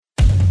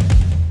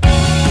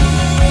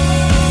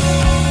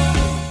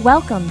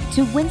Welcome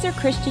to Windsor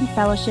Christian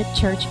Fellowship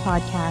Church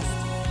Podcast.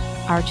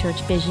 Our church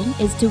vision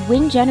is to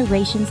win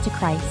generations to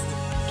Christ,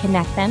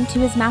 connect them to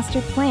His master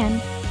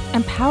plan,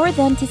 empower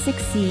them to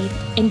succeed,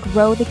 and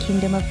grow the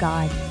kingdom of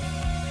God.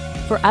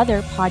 For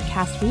other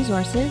podcast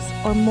resources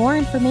or more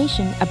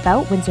information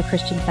about Windsor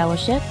Christian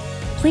Fellowship,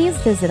 please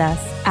visit us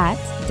at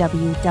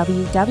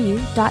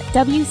www.wcf.ca.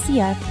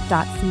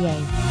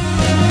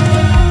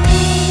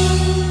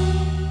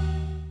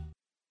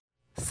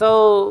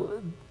 So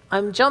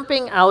I'm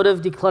jumping out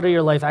of Declutter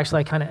Your Life. Actually,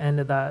 I kind of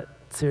ended that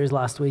series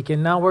last week,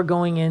 and now we're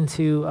going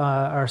into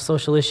our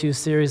social issues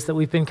series that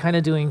we've been kind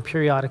of doing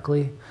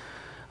periodically.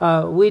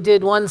 We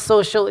did one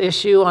social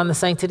issue on the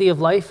sanctity of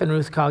life, and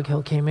Ruth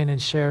Coghill came in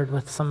and shared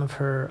with some of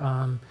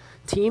her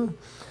team.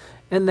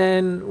 And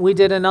then we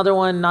did another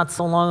one not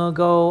so long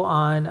ago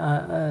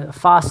on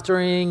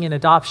fostering and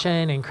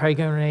adoption, and Craig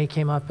and Renee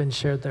came up and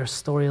shared their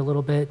story a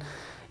little bit.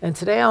 And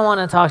today I want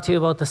to talk to you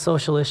about the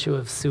social issue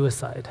of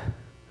suicide.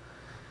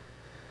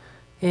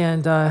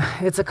 And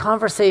it's a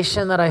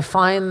conversation that I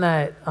find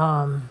that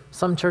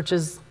some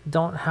churches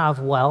don't have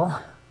well.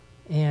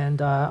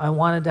 And I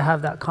wanted to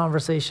have that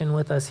conversation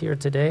with us here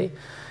today.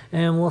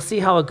 And we'll see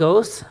how it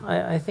goes.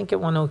 I think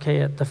it went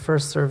okay at the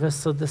first service,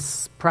 so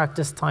this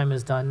practice time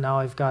is done. Now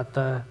I've got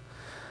the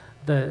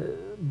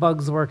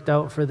bugs worked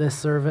out for this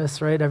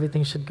service, right?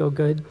 Everything should go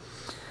good.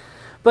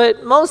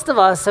 But most of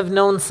us have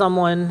known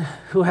someone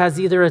who has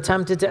either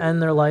attempted to end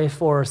their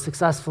life or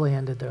successfully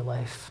ended their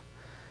life.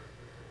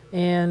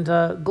 And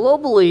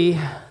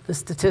globally, the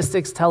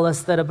statistics tell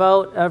us that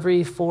about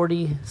every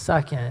 40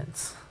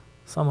 seconds,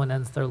 someone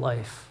ends their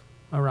life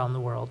around the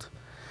world.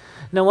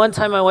 Now, one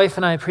time my wife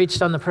and I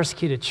preached on the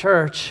persecuted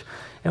church,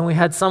 and we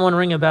had someone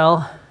ring a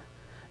bell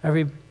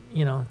every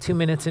 2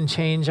 minutes and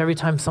change every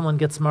time someone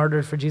gets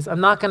martyred for Jesus. I'm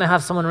not going to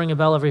have someone ring a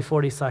bell every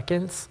 40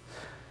 seconds,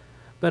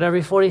 but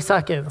every 40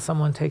 seconds,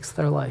 someone takes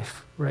their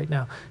life right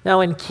now.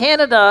 Now, in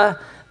Canada,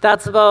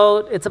 it's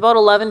about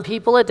 11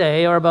 people a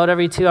day, or about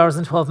every 2 hours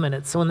and 12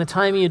 minutes. So in the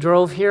time you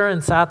drove here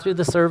and sat through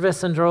the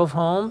service and drove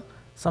home,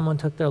 someone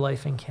took their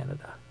life in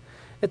Canada.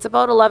 It's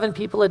about 11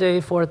 people a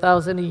day,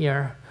 4,000 a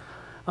year.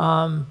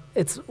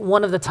 It's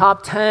one of the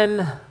top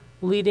 10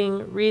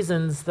 leading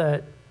reasons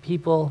that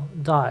people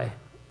die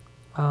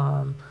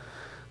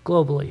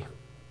globally.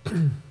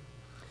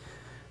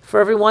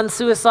 For every one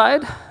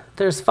suicide,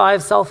 there's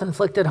 5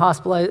 self-inflicted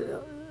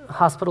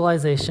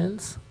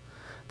hospitalizations.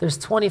 There's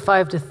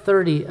 25 to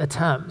 30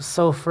 attempts.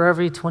 So for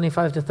every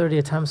 25 to 30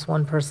 attempts,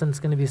 one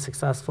person's going to be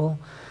successful.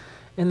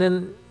 And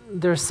then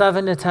there's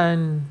 7 to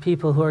 10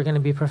 people who are going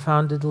to be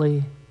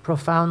profoundly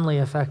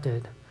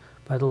affected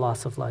by the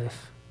loss of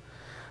life.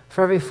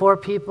 For every 4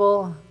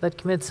 people that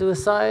commit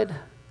suicide,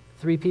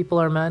 3 people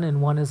are men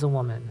and 1 is a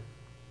woman.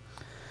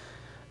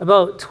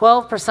 About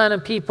 12%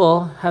 of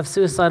people have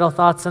suicidal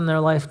thoughts in their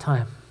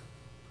lifetime.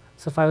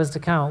 So if I was to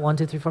count, 1,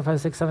 2, 3, 4,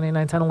 5, 6, 7, 8,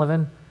 9, 10,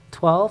 11,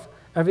 12,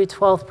 every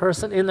 12th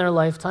person in their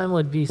lifetime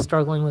would be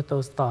struggling with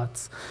those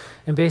thoughts.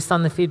 And based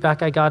on the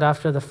feedback I got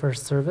after the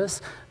first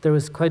service, there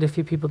was quite a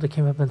few people that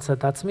came up and said,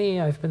 that's me,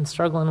 I've been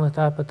struggling with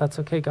that, but that's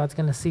okay, God's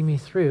going to see me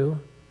through.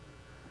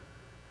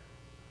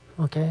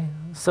 Okay,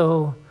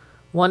 so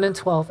 1 in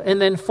 12.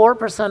 And then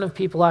 4% of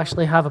people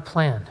actually have a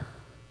plan.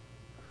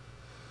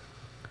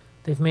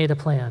 They've made a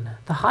plan.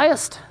 The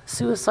highest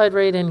suicide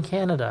rate in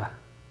Canada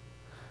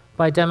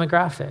by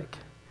demographic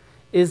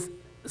is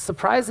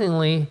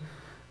surprisingly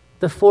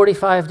the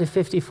 45 to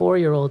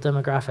 54-year-old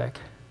demographic.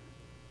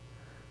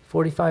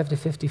 45 to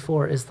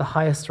 54 is the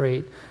highest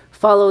rate,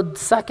 followed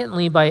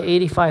secondly by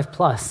 85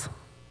 plus.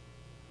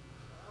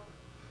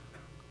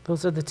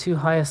 Those are the 2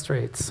 highest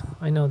rates.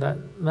 I know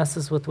that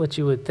messes with what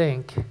you would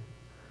think.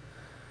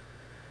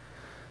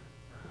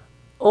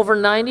 Over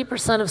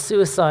 90% of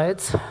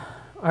suicides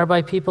are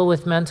by people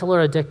with mental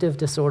or addictive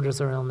disorders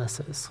or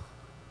illnesses.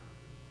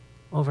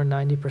 Over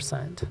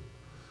 90%.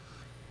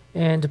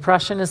 And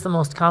depression is the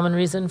most common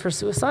reason for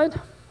suicide,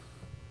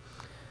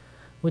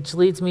 which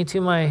leads me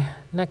to my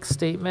next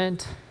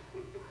statement.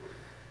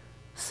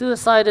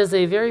 Suicide is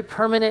a very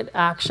permanent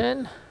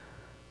action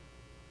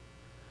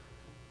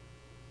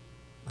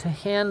to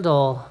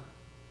handle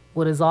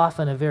what is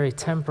often a very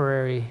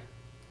temporary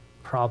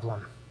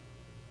problem.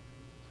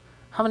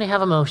 How many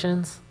have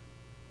emotions?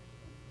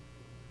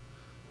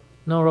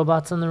 No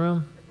robots in the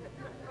room?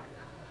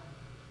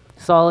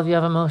 So all of you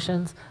have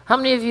emotions? How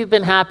many of you have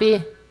been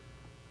happy?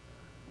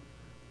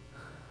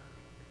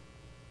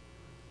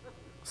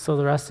 So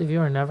the rest of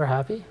you are never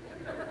happy?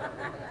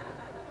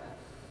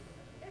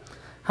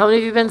 How many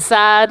of you have been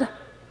sad?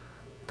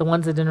 The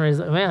ones that didn't raise,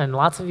 man,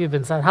 lots of you have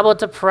been sad. How about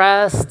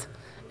depressed,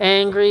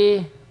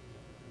 angry,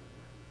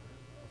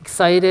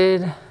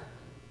 excited,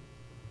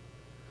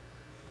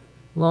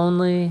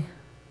 lonely?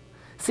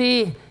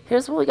 See,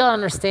 here's what we got to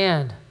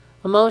understand.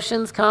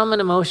 Emotions come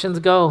and emotions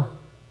go.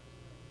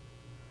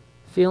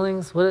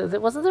 Feelings,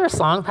 wasn't there a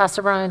song,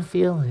 Pastor Brian?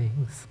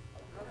 Feelings.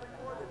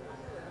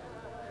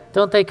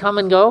 Don't they come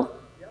and go?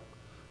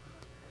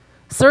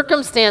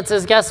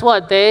 Circumstances, guess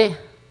what? They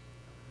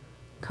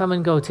come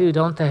and go too,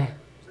 don't they?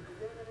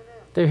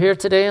 They're here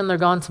today and they're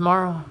gone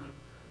tomorrow.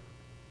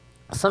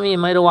 Some of you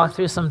might have walked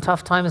through some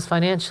tough times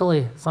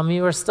financially. Some of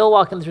you are still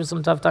walking through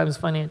some tough times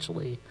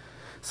financially.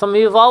 Some of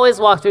you have always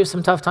walked through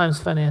some tough times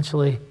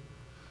financially.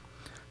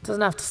 It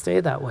doesn't have to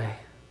stay that way.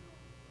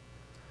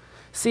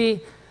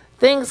 See,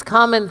 things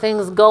come and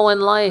things go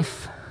in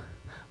life.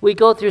 We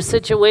go through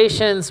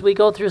situations, we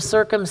go through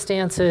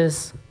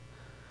circumstances.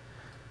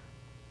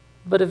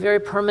 But a very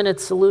permanent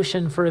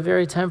solution for a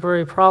very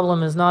temporary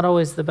problem is not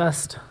always the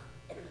best.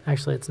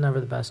 Actually, it's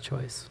never the best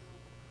choice.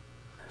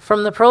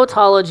 From the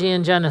protology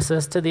in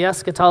Genesis to the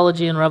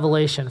eschatology in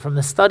Revelation, from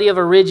the study of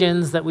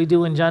origins that we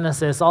do in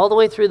Genesis all the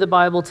way through the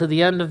Bible to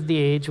the end of the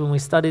age, when we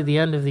study the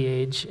end of the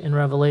age in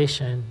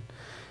Revelation,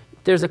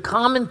 there's a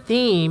common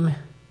theme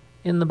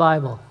in the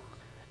Bible.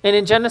 And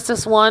in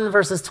Genesis 1,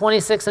 verses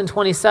 26 and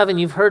 27,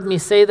 you've heard me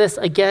say this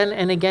again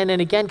and again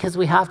and again because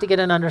we have to get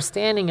an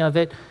understanding of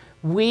it.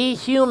 We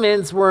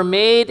humans were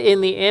made in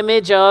the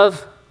image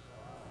of,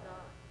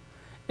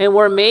 and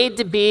we're made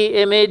to be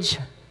image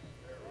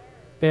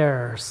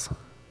bearers.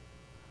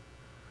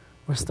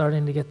 We're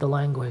starting to get the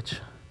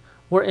language.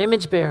 We're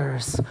image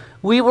bearers.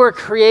 We were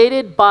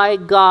created by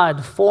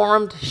God,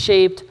 formed,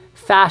 shaped,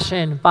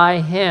 fashioned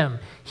by Him.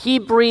 He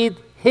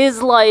breathed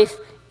His life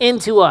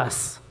into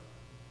us.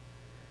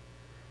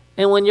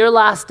 And when your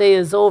last day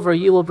is over,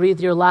 you will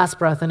breathe your last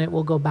breath and it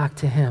will go back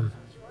to Him.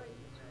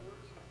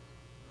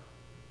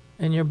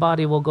 And your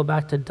body will go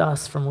back to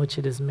dust from which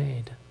it is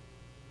made.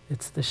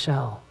 It's the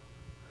shell.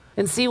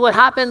 And see what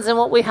happens, and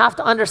what we have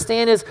to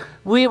understand is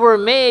we were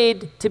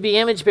made to be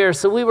image bearers.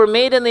 So we were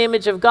made in the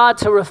image of God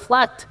to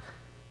reflect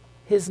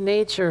His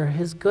nature,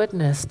 His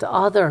goodness to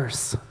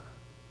others.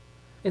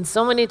 And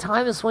so many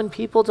times when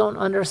people don't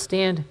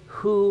understand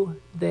who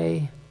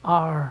they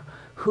are,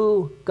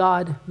 who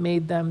God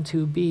made them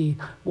to be,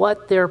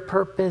 what their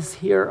purpose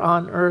here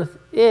on earth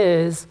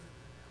is,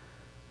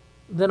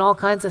 then all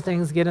kinds of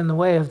things get in the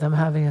way of them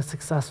having a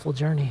successful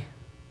journey.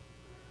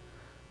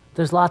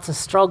 There's lots of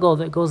struggle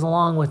that goes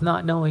along with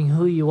not knowing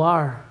who you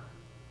are.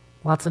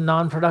 Lots of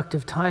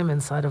non-productive time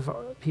inside of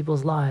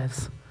people's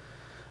lives.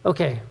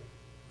 Okay,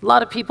 a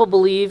lot of people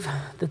believe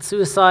that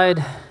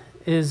suicide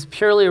is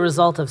purely a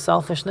result of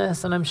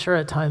selfishness, and I'm sure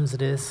at times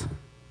it is.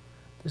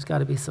 There's got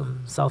to be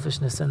some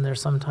selfishness in there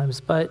sometimes,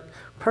 but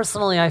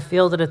personally I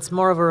feel that it's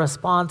more of a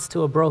response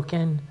to a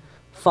broken,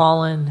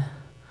 fallen,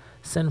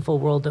 sinful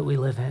world that we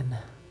live in.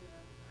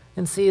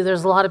 And see,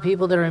 there's a lot of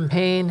people that are in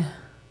pain.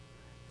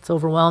 It's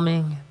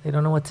overwhelming. They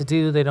don't know what to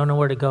do. They don't know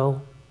where to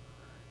go.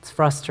 It's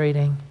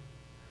frustrating.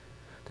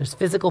 There's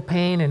physical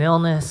pain and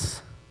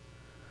illness.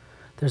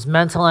 There's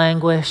mental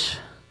anguish.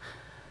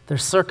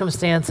 There's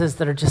circumstances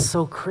that are just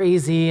so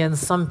crazy, and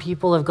some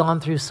people have gone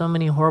through so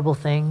many horrible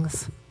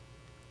things.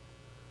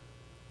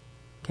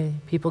 Okay,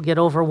 people get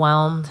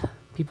overwhelmed.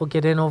 People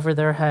get in over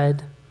their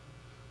head.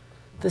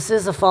 This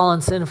is a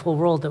fallen, sinful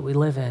world that we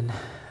live in,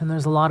 and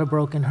there's a lot of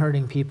broken,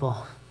 hurting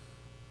people.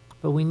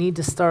 But we need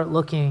to start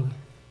looking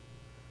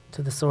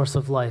to the source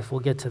of life.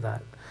 We'll get to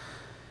that.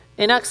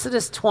 In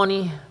Exodus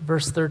 20,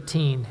 verse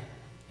 13,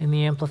 in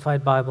the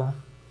Amplified Bible,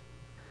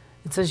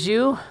 it says,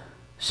 "You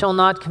shall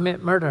not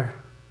commit murder."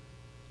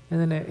 And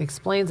then it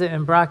explains it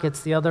in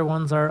brackets. The other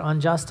ones are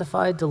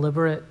unjustified,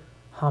 deliberate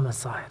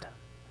homicide.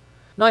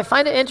 Now, I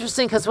find it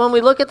interesting because when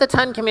we look at the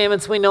 10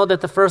 Commandments, we know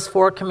that the first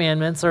 4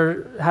 commandments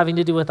are having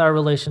to do with our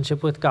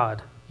relationship with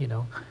God. You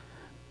know,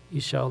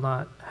 you shall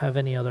not have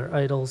any other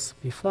idols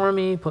before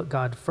me. Put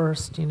God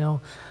first,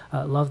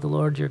 love the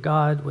Lord your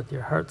God with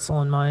your heart, soul,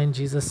 and mind.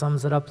 Jesus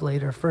sums it up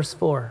later. First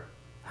 4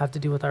 have to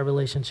do with our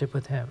relationship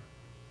with Him.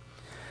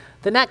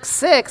 The next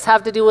 6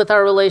 have to do with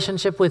our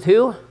relationship with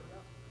who?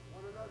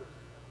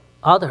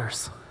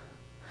 Others.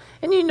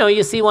 And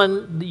you see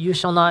one, you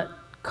shall not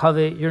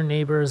covet your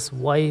neighbor's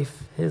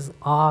wife, his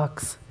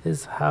ox,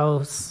 his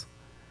house,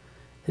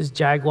 his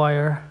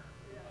jaguar.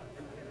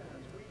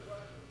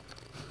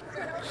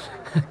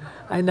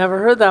 I never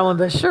heard that one,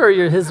 but sure,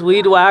 you're his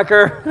weed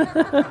whacker.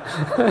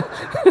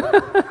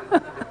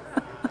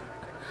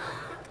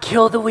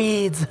 Kill the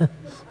weeds.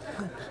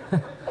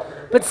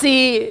 But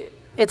see,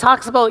 it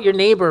talks about your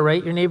neighbor,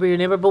 right? Your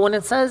neighbor. But when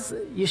it says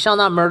you shall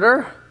not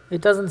murder, it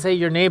doesn't say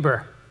your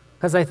neighbor.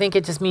 Because I think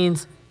it just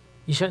means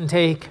you shouldn't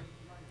take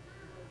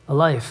a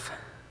life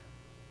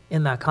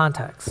in that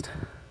context,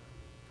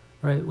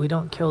 right? We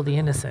don't kill the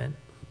innocent,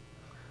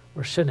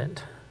 or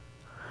shouldn't.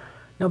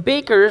 Now,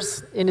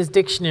 Baker's, in his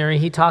dictionary,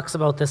 he talks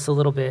about this a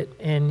little bit,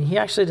 and he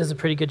actually does a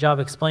pretty good job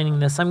explaining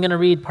this. I'm going to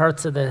read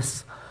parts of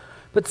this.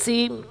 But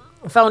see,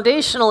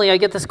 foundationally, I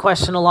get this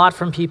question a lot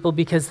from people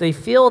because they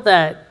feel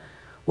that,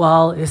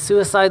 well, is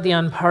suicide the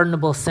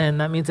unpardonable sin?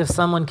 That means if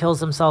someone kills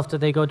himself, do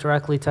they go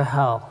directly to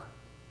hell?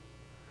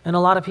 And a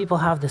lot of people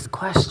have this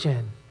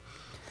question.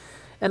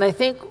 And I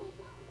think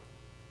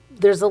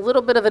there's a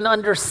little bit of an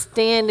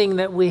understanding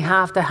that we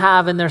have to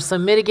have, and there's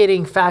some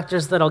mitigating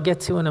factors that I'll get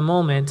to in a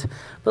moment.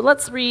 But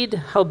let's read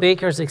how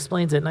Baker's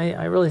explains it, and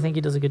I really think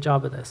he does a good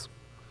job of this.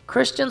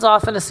 Christians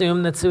often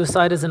assume that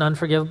suicide is an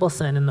unforgivable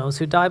sin, and those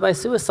who die by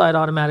suicide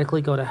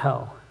automatically go to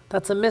hell.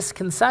 That's a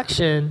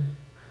misconception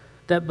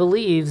that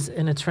believes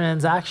in a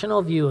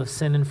transactional view of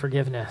sin and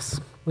forgiveness,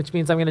 which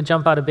means I'm going to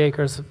jump out of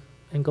Baker's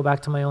and go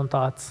back to my own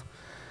thoughts.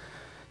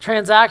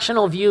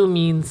 Transactional view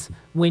means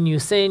when you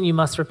sin, you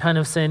must repent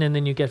of sin, and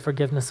then you get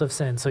forgiveness of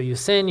sin. So you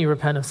sin, you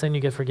repent of sin,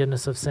 you get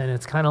forgiveness of sin.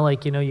 It's kind of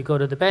like, you go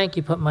to the bank,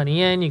 you put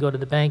money in, you go to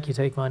the bank, you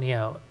take money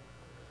out.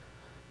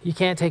 You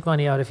can't take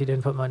money out if you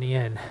didn't put money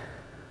in.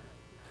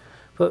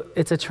 But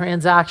it's a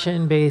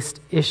transaction-based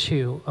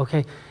issue,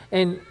 okay?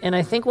 And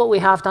I think what we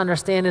have to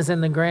understand is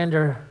in the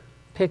grander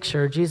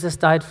picture, Jesus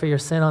died for your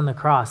sin on the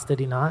cross, did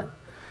he not?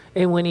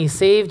 And when he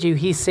saved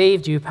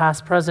you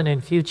past, present,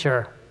 and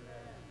future.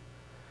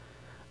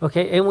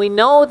 Okay, and we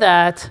know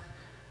that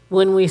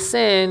when we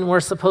sin, we're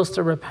supposed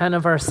to repent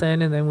of our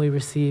sin, and then we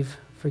receive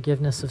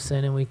forgiveness of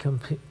sin, and we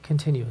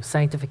continue.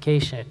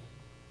 Sanctification,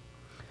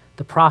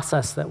 the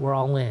process that we're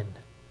all in.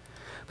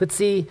 But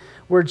see,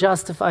 we're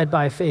justified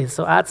by faith.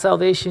 So at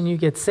salvation, you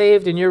get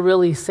saved, and you're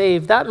really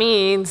saved. That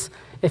means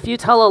if you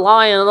tell a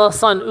lie and all of a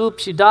sudden,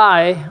 oops, you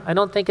die, I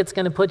don't think it's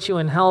going to put you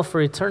in hell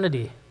for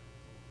eternity.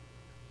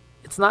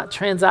 It's not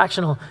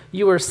transactional.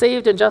 You are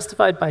saved and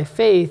justified by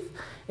faith.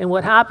 And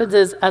what happens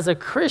is, as a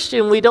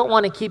Christian, we don't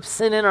want to keep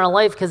sin in our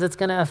life because it's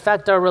going to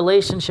affect our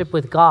relationship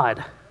with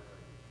God.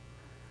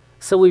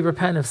 So we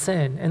repent of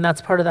sin, and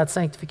that's part of that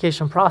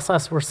sanctification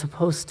process we're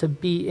supposed to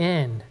be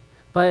in.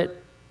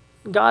 But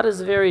God is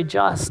very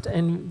just,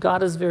 and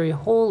God is very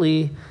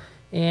holy,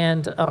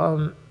 and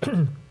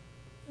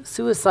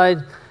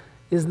suicide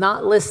is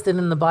not listed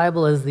in the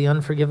Bible as the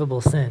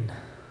unforgivable sin.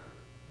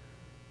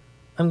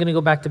 I'm going to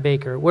go back to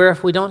Baker, where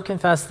if we don't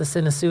confess the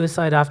sin of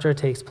suicide after it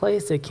takes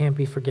place, it can't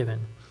be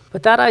forgiven.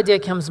 But that idea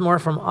comes more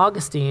from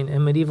Augustine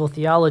in medieval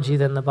theology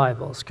than the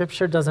Bible.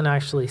 Scripture doesn't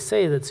actually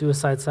say that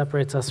suicide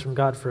separates us from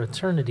God for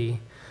eternity.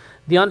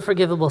 The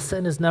unforgivable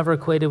sin is never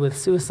equated with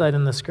suicide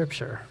in the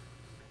Scripture.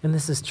 And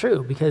this is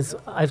true because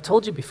I've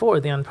told you before,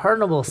 the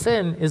unpardonable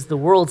sin is the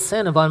world's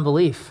sin of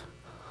unbelief,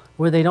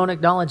 where they don't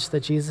acknowledge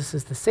that Jesus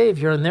is the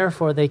Savior, and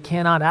therefore they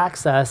cannot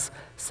access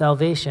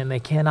salvation.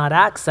 They cannot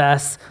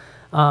access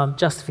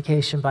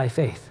justification by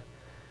faith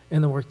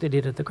in the work they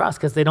did at the cross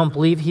because they don't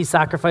believe he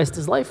sacrificed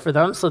his life for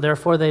them, so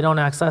therefore they don't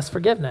access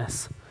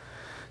forgiveness.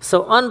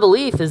 So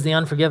unbelief is the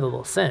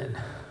unforgivable sin.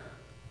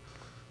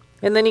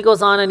 And then he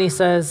goes on and he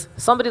says,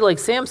 somebody like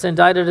Samson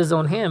died at his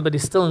own hand, but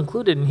he's still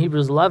included in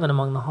Hebrews 11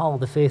 among the hall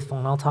of the faithful,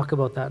 and I'll talk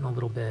about that in a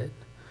little bit.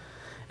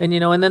 And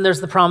and then there's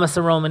the promise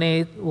of Romans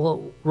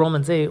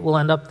 8, we'll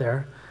end up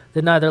there,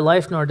 that neither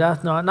life nor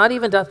death, not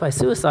even death by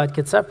suicide,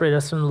 could separate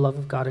us from the love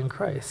of God in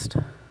Christ.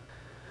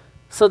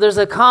 So there's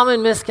a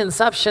common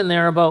misconception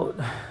there about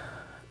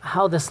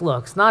how this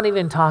looks, not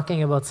even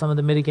talking about some of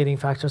the mitigating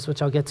factors,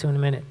 which I'll get to in a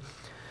minute.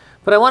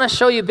 But I want to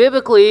show you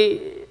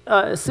biblically,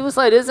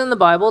 suicide is in the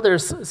Bible.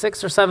 There's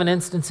 6 or 7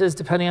 instances,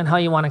 depending on how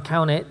you want to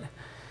count it.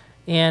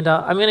 And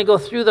I'm going to go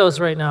through those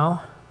right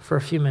now for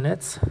a few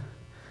minutes.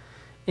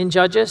 In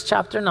Judges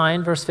chapter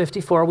 9, verse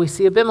 54, we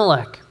see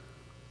Abimelech.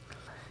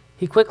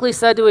 He quickly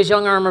said to his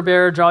young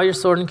armor-bearer, "Draw your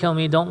sword and kill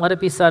me. Don't let it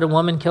be said a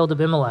woman killed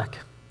Abimelech."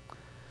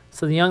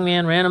 So the young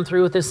man ran him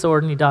through with his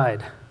sword, and he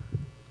died.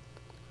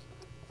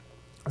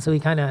 So you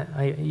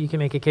can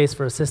make a case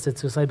for assisted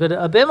suicide. But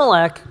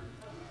Abimelech,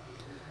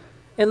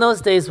 in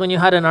those days when you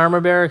had an armor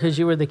bearer because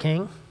you were the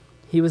king,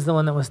 he was the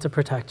one that was to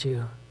protect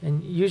you.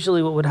 And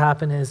usually what would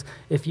happen is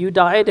if you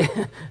died,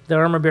 the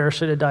armor bearer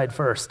should have died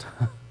first.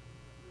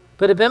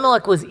 But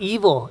Abimelech was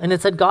evil, and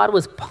it said God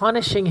was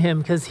punishing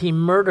him because he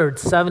murdered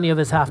 70 of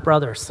his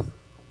half-brothers.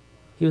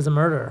 He was a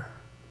murderer.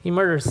 He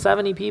murdered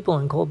 70 people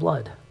in cold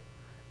blood.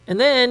 And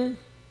then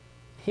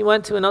he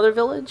went to another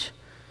village,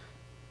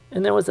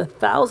 and there was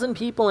 1,000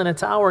 people in a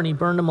tower, and he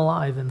burned them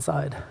alive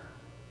inside.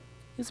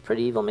 He's a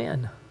pretty evil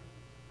man.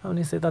 How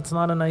many say that's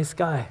not a nice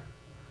guy?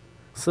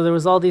 So there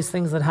was all these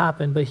things that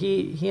happened, but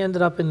he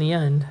ended up in the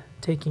end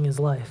taking his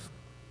life.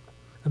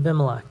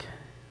 Abimelech.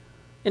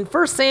 In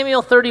 1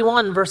 Samuel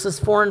 31, verses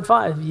 4 and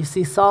 5, you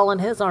see Saul and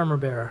his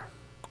armor-bearer.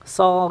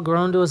 Saul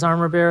groaned to his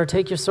armor-bearer,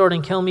 "Take your sword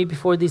and kill me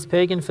before these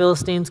pagan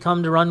Philistines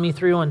come to run me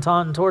through and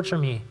taunt and torture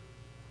me."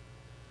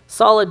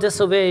 Saul had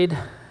disobeyed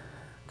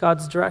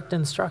God's direct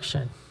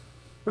instruction.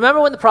 Remember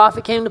when the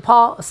prophet came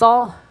to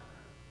Saul?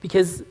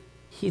 Because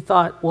he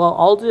thought, well,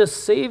 I'll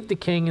just save the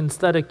king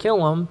instead of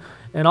kill him,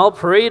 and I'll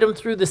parade him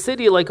through the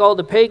city like all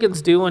the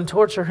pagans do and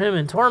torture him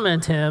and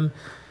torment him,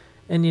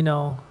 and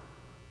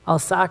I'll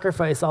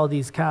sacrifice all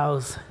these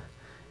cows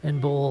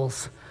and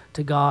bulls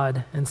to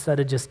God instead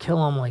of just kill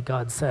them like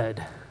God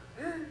said.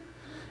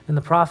 And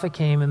the prophet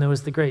came, and there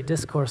was the great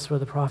discourse where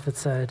the prophet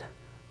said,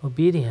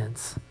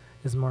 obedience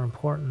is more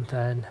important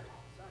than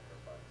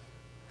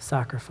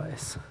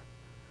sacrifice.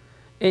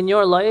 In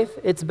your life,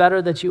 it's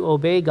better that you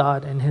obey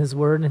God and his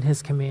word and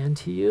his command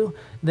to you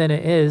than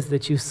it is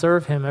that you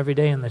serve him every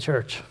day in the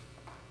church.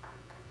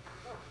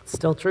 It's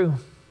still true.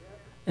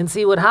 And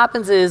see, what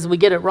happens is we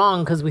get it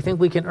wrong because we think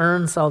we can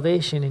earn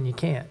salvation, and you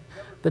can't.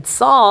 But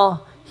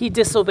Saul, he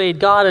disobeyed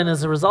God, and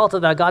as a result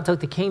of that, God took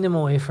the kingdom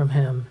away from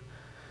him.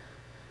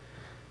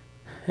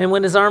 And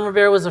when his armor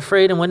bearer was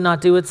afraid and would not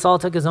do it, Saul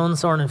took his own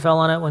sword and fell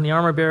on it. When the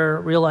armor bearer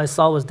realized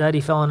Saul was dead,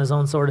 he fell on his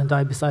own sword and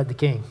died beside the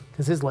king,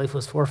 because his life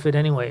was forfeit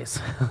anyways.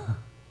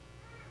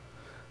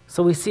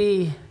 So we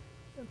see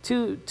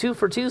two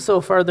for two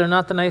so far. They're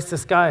not the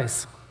nicest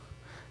guys.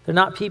 They're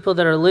not people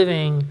that are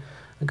living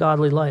a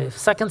godly life.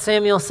 2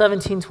 Samuel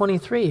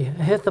 17:23,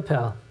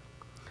 Ahithophel.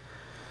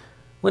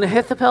 When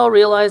Ahithophel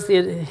realized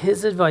that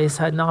his advice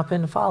had not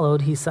been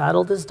followed, he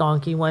saddled his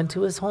donkey, went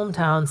to his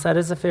hometown, set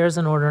his affairs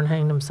in order, and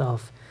hanged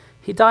himself.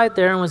 He died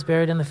there and was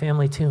buried in the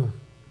family tomb.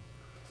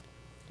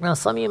 Now,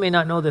 some of you may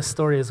not know this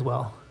story as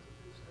well.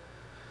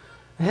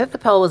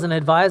 Ahithophel was an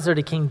advisor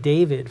to King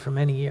David for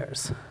many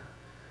years.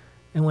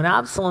 And when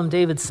Absalom,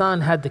 David's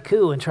son, had the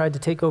coup and tried to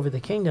take over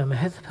the kingdom,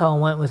 Ahithophel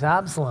went with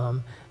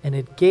Absalom, and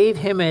it gave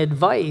him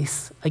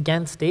advice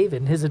against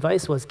David. And his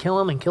advice was,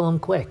 kill him and kill him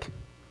quick.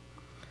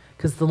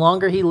 Because the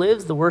longer he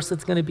lives, the worse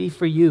it's going to be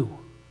for you.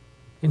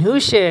 And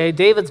Hushai,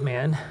 David's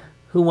man,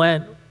 who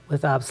went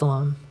with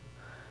Absalom,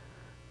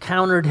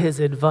 countered his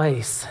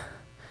advice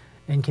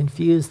and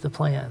confused the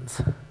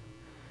plans.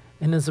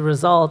 And as a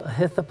result,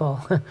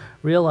 Ahithophel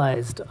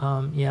realized,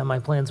 my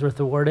plans were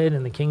thwarted,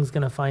 and the king's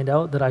going to find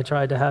out that I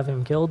tried to have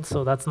him killed,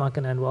 so that's not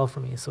going to end well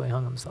for me, so he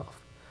hung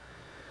himself.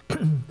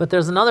 But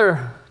there's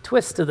another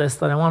twist to this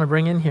that I want to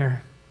bring in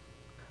here.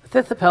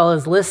 Ahithophel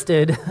is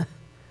listed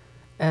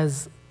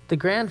as the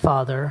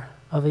grandfather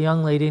of a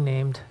young lady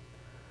named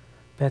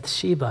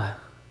Bathsheba,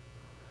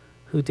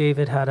 who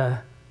David had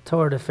a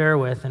torrid affair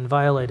with and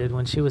violated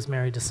when she was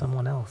married to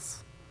someone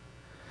else.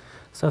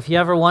 So if you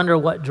ever wonder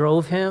what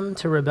drove him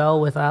to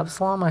rebel with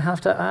Absalom,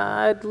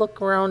 I'd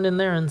look around in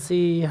there and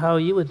see how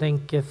you would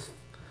think if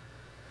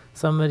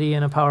somebody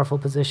in a powerful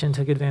position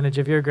took advantage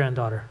of your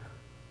granddaughter.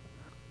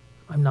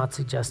 I'm not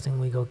suggesting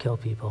we go kill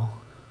people.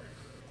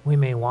 We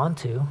may want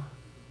to.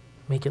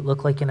 Make it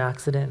look like an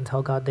accident and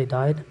tell God they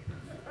died.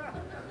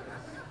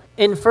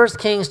 In 1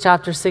 Kings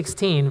chapter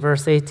 16,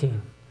 verse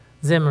 18,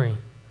 Zimri.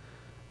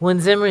 When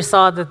Zimri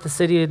saw that the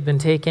city had been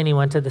taken, he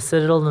went to the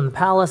citadel and the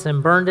palace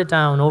and burned it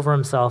down over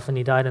himself, and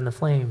he died in the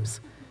flames.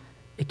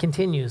 It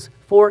continues,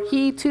 for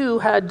he too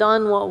had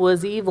done what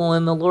was evil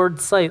in the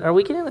Lord's sight. Are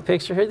we getting the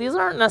picture here? These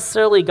aren't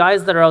necessarily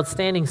guys that are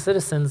outstanding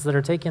citizens that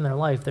are taking their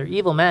life. They're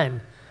evil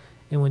men.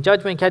 And when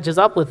judgment catches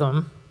up with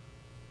them,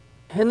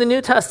 in the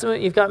New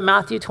Testament, you've got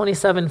Matthew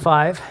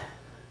 27:5, a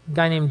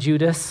guy named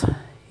Judas.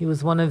 He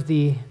was one of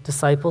the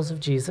disciples of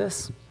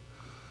Jesus.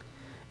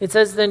 It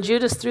says, then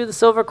Judas threw the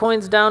silver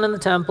coins down in the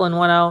temple and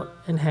went out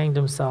and hanged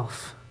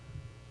himself.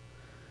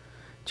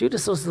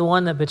 Judas was the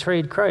one that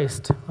betrayed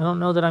Christ. I don't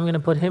know that I'm going to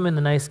put him in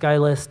the nice guy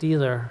list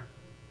either.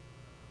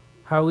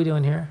 How are we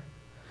doing here?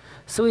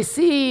 So we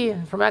see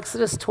from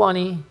Exodus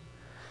 20,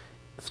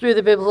 through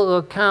the biblical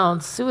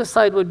accounts,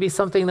 suicide would be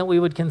something that we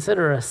would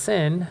consider a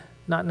sin,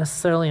 not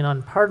necessarily an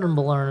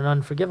unpardonable or an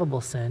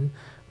unforgivable sin,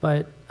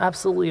 but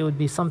absolutely it would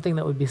be something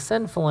that would be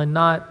sinful and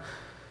not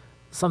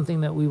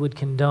something that we would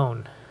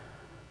condone.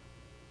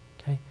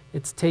 Okay?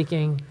 It's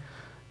taking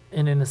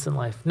an innocent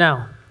life.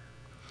 Now,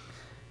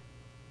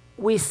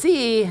 we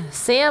see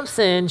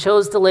Samson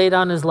chose to lay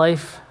down his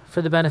life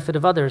for the benefit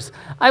of others.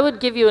 I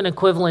would give you an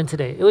equivalent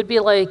today. It would be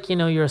like,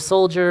 you're a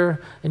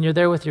soldier and you're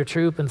there with your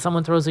troop and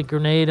someone throws a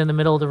grenade in the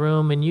middle of the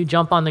room and you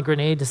jump on the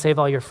grenade to save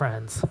all your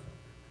friends.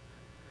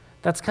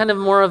 That's kind of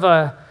more of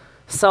a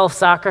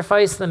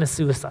self-sacrifice than a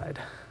suicide.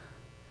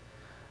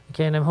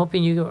 Okay, and I'm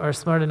hoping you are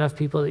smart enough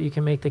people that you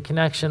can make the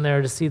connection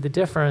there to see the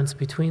difference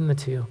between the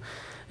two.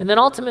 And then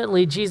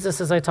ultimately, Jesus,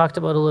 as I talked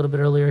about a little bit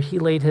earlier, he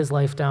laid his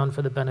life down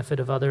for the benefit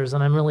of others,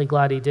 and I'm really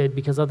glad he did,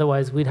 because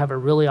otherwise we'd have a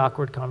really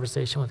awkward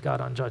conversation with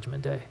God on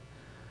Judgment Day.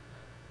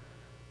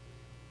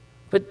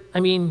 But,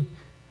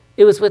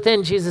 it was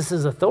within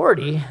Jesus'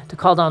 authority to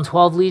call down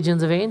 12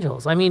 legions of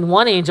angels.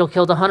 One angel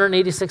killed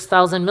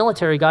 186,000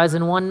 military guys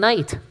in one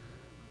night.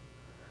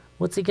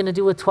 What's he going to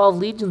do with 12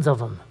 legions of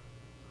them?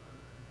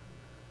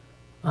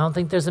 I don't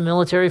think there's a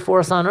military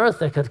force on earth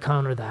that could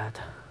counter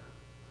that.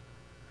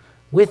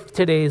 With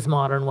today's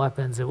modern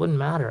weapons, it wouldn't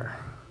matter.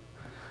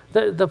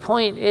 The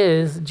point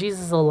is,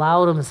 Jesus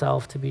allowed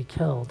himself to be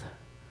killed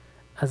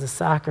as a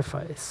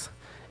sacrifice.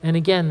 And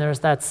again,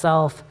 there's that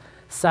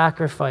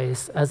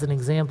self-sacrifice as an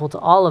example to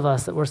all of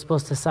us that we're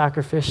supposed to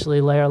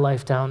sacrificially lay our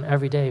life down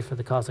every day for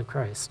the cause of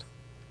Christ.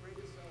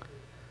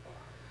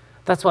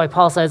 That's why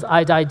Paul says,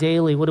 I die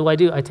daily. What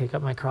do? I take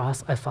up my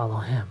cross. I follow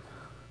him.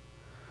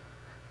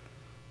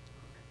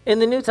 In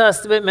the New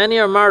Testament, many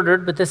are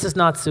martyred, but this is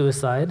not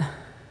suicide.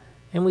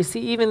 And we see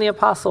even the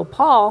Apostle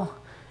Paul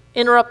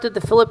interrupted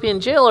the Philippian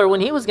jailer when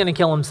he was going to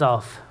kill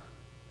himself.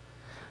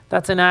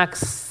 That's in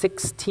Acts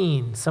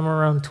 16, somewhere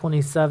around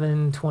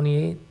 27,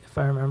 28, if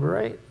I remember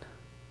right.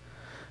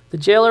 The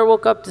jailer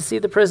woke up to see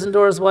the prison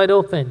doors wide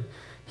open.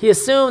 He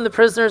assumed the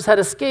prisoners had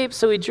escaped,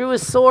 so he drew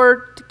his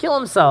sword to kill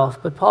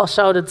himself. But Paul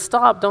shouted,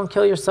 stop, don't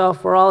kill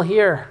yourself, we're all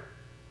here.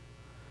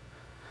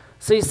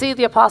 So you see,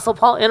 the Apostle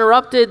Paul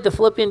interrupted the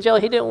Philippian jailer.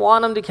 He didn't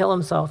want him to kill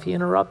himself. He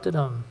interrupted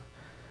him.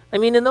 I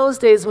mean, in those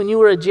days when you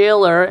were a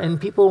jailer and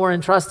people were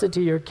entrusted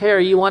to your care,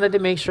 you wanted to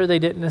make sure they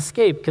didn't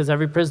escape, because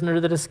every prisoner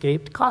that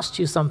escaped cost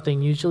you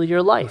something, usually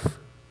your life.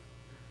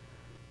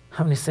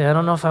 How many say, I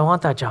don't know if I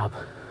want that job?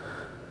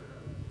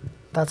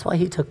 That's why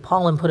he took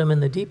Paul and put him in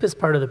the deepest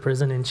part of the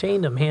prison and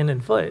chained him hand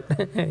and foot.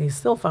 And he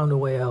still found a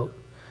way out.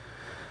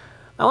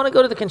 I want to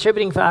go to the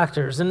contributing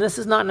factors, and this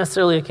is not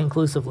necessarily a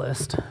conclusive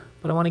list,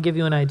 but I want to give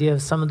you an idea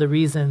of some of the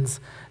reasons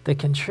that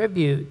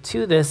contribute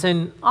to this.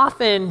 And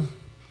often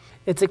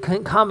it's a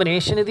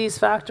combination of these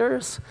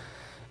factors,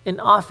 and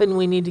often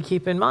we need to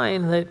keep in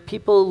mind that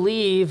people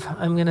leave,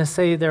 I'm going to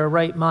say, their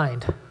right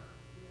mind.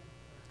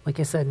 Like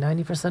I said,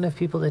 90% of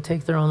people that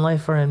take their own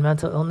life are in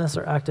mental illness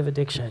or active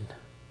addiction.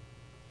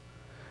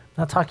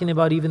 I'm not talking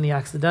about even the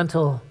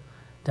accidental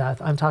death.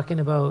 I'm talking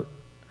about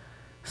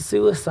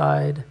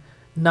suicide.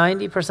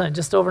 90%,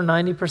 just over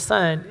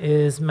 90%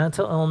 is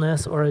mental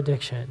illness or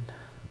addiction.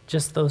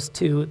 Just those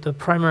two, the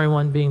primary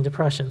one being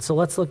depression. So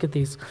let's look at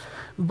these.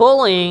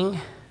 Bullying,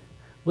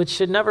 which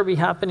should never be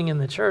happening in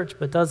the church,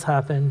 but does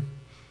happen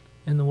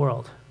in the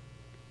world.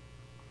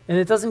 And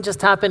it doesn't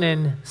just happen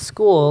in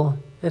school,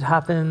 it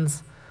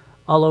happens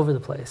all over the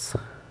place.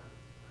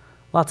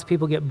 Lots of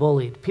people get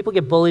bullied. People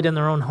get bullied in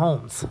their own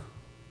homes.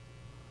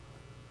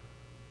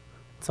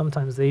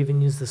 Sometimes they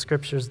even use the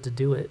scriptures to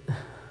do it.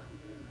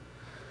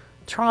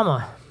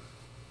 Trauma.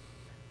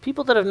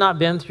 People that have not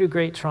been through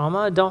great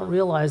trauma don't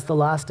realize the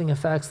lasting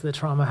effects that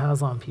trauma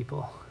has on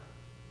people.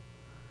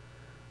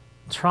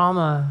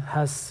 Trauma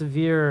has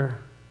severe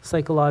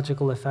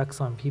psychological effects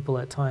on people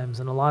at times,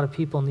 and a lot of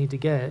people need to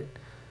get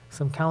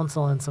some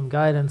counsel and some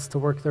guidance to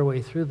work their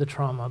way through the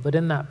trauma. But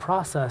in that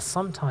process,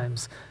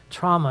 sometimes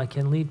trauma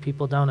can lead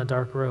people down a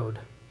dark road.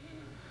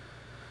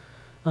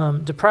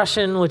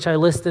 Depression, which I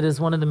listed as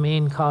one of the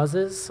main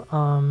causes,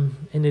 and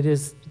it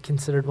is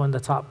considered one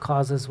of the top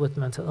causes with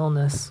mental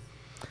illness.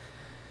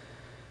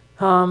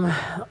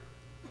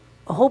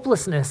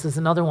 Hopelessness is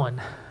another one.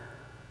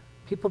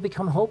 People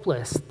become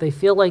hopeless. They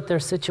feel like their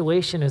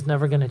situation is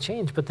never going to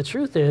change. But the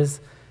truth is,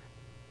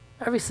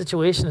 every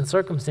situation and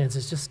circumstance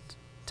is just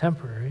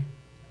temporary.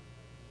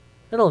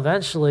 It'll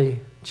eventually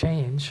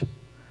change.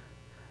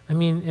 I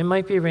mean, it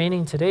might be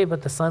raining today,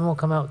 but the sun will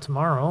come out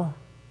tomorrow.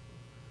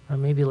 Or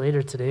maybe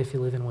later today if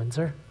you live in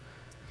Windsor.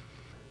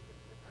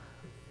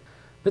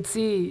 But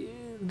see,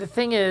 the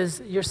thing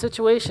is, your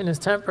situation is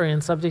temporary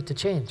and subject to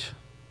change.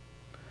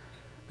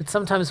 But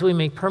sometimes we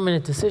make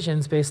permanent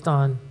decisions based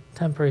on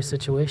temporary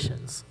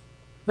situations.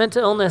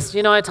 Mental illness,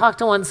 I talked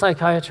to one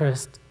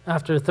psychiatrist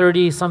after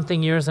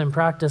 30-something years in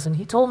practice, and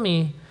he told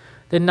me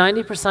that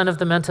 90% of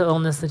the mental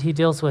illness that he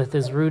deals with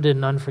is rooted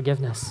in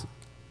unforgiveness.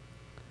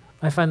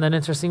 I find that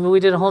interesting, but we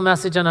did a whole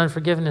message on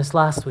unforgiveness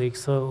last week,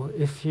 so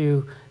if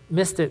you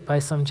missed it by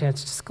some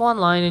chance, just go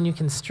online and you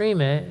can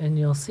stream it, and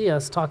you'll see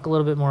us talk a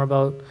little bit more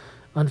about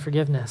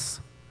unforgiveness.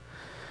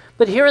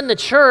 But here in the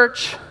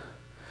church,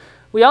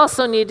 we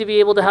also need to be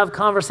able to have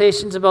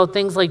conversations about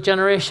things like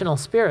generational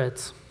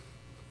spirits.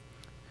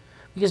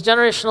 Because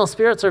generational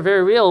spirits are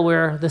very real,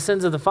 where the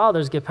sins of the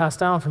fathers get passed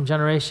down from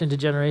generation to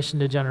generation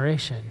to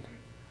generation.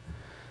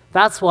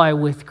 That's why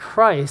with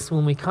Christ,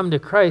 when we come to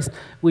Christ,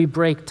 we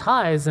break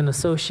ties and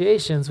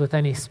associations with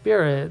any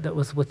spirit that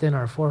was within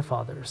our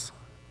forefathers.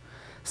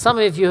 Some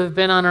of you have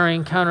been on our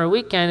Encounter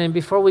Weekend, and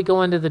before we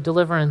go into the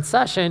deliverance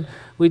session,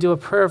 we do a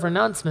prayer of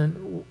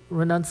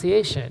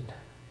renunciation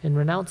and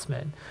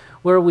renouncement,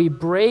 where we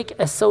break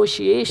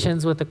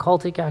associations with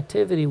occultic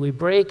activity. We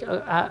break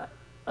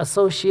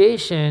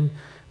association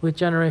with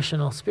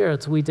generational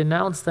spirits. We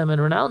denounce them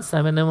and renounce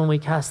them, and then when we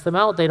cast them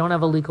out, they don't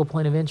have a legal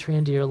point of entry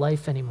into your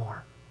life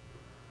anymore.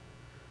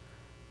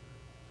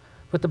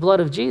 But the blood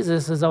of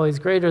Jesus is always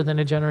greater than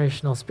a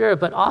generational spirit,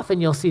 but often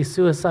you'll see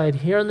suicide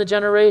here in the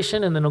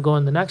generation, and then it'll go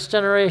in the next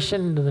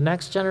generation, into the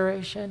next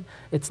generation.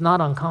 It's not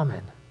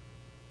uncommon.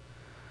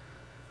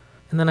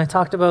 And then I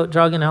talked about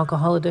drug and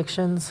alcohol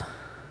addictions.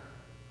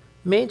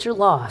 Major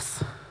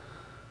loss.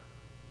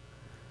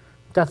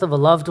 Death of a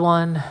loved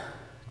one,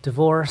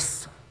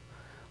 divorce,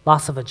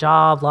 loss of a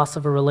job, loss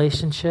of a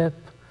relationship,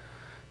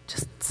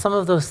 just some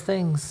of those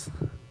things.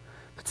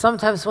 But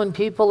sometimes when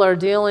people are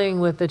dealing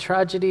with the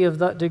tragedy of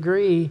that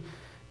degree,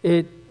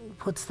 it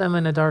puts them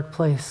in a dark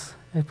place.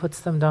 It puts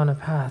them down a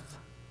path.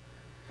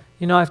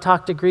 I've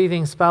talked to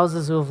grieving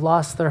spouses who have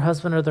lost their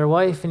husband or their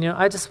wife, and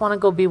I just want to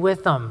go be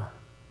with them.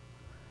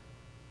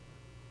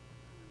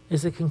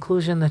 Is a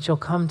conclusion that you'll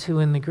come to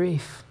in the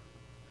grief.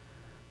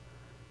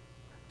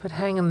 But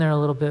hang in there a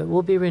little bit.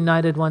 We'll be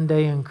reunited one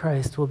day in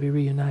Christ. We'll be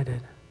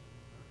reunited.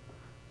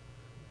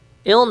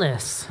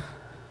 Illness,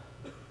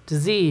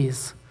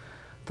 disease,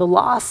 the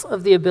loss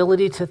of the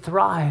ability to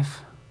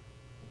thrive.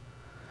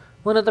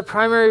 One of the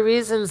primary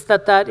reasons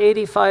that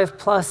 85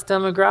 plus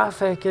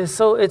demographic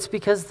is it's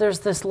because there's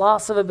this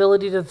loss of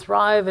ability to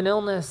thrive in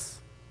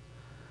illness.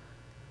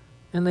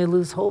 And they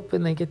lose hope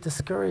and they get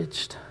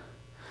discouraged.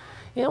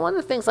 One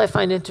of the things I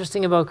find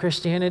interesting about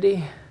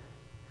Christianity,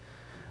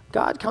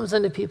 God comes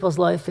into people's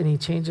life and he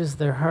changes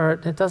their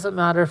heart. It doesn't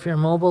matter if you're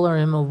mobile or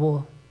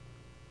immobile.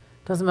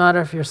 It Doesn't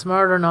matter if you're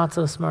smart or not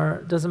so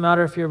smart. Doesn't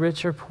matter if you're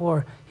rich or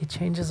poor. He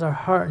changes our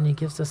heart and he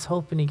gives us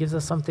hope and he gives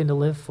us something to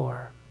live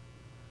for.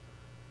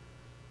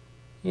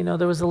 You know,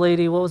 there was a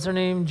lady, what was her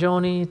name?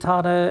 Joni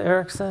Tada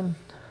Erickson?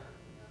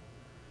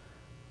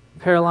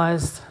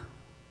 Paralyzed.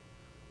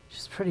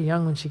 She's pretty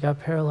young when she got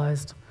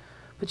paralyzed.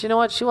 But you know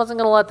what? She wasn't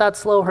going to let that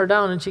slow her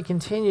down, and she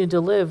continued to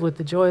live with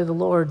the joy of the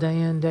Lord day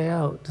in, day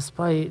out,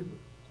 despite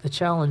the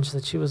challenge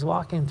that she was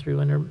walking through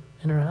in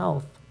her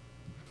health.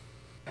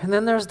 And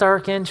then there's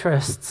dark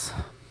interests.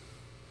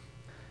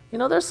 You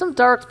know, there's some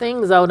dark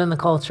things out in the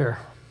culture.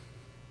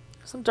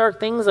 Some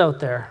dark things out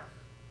there.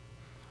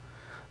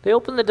 They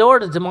open the door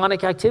to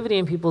demonic activity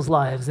in people's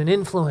lives and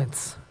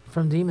influence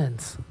from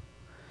demons.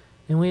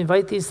 And we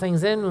invite these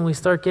things in when we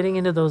start getting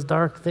into those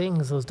dark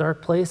things, those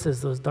dark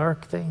places, those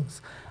dark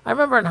things. I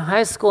remember in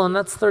high school, and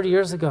that's 30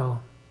 years ago,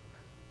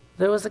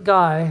 there was a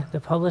guy that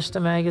published a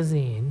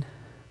magazine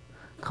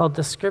called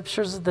The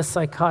Scriptures of the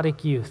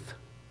Psychotic Youth.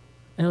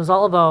 And it was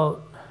all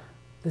about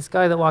this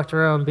guy that walked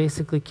around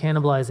basically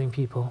cannibalizing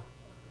people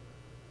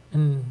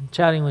and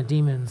chatting with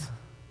demons,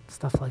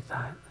 stuff like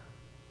that.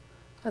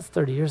 That's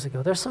 30 years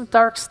ago. There's some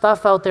dark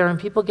stuff out there, and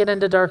people get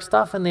into dark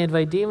stuff, and they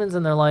invite demons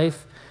in their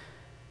life.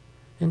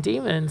 And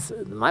demons,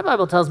 my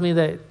Bible tells me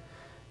that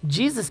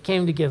Jesus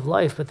came to give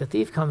life, but the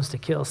thief comes to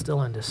kill,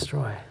 steal, and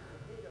destroy.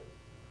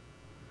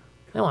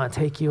 They want to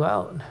take you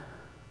out.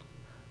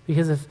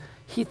 Because if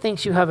he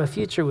thinks you have a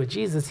future with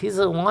Jesus, he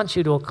doesn't want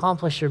you to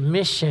accomplish your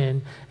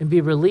mission and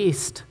be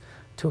released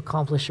to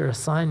accomplish your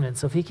assignment.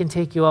 So if he can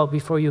take you out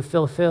before you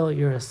fulfill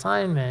your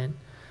assignment,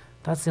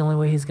 that's the only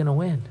way he's going to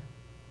win.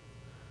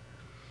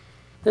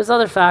 There's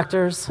other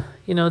factors.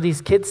 You know, these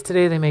kids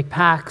today, they make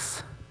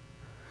pacts.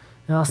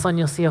 And all of a sudden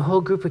you'll see a whole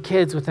group of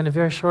kids within a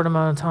very short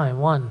amount of time.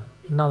 One,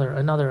 another.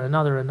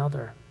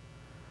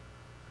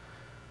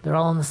 They're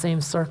all in the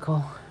same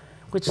circle.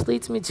 Which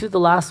leads me to the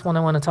last one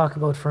I want to talk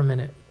about for a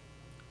minute.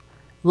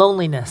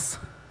 Loneliness.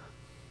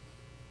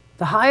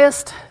 The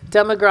highest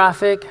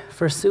demographic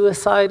for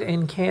suicide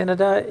in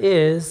Canada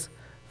is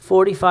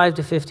 45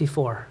 to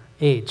 54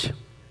 age.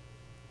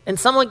 And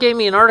someone gave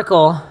me an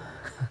article,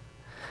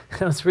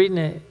 I was reading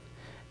it,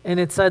 and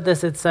it said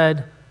this, it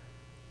said,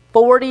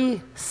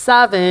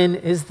 47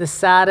 is the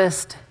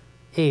saddest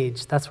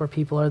age. That's where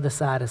people are the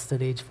saddest,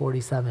 at age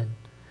 47.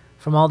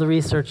 From all the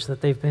research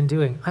that they've been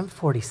doing. I'm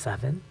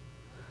 47.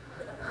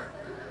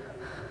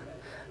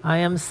 I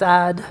am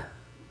sad.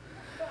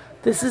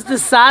 This is the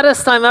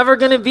saddest I'm ever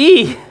going to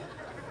be.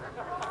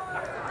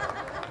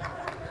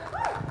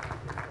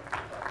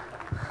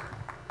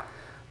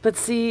 But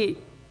see,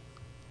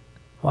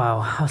 wow,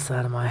 how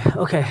sad am I?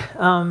 Okay,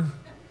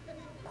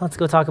 let's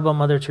go talk about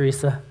Mother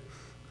Teresa.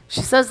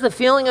 She says the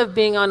feeling of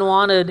being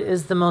unwanted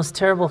is the most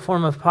terrible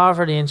form of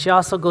poverty, and she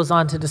also goes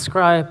on to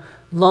describe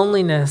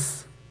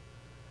loneliness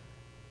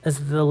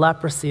as the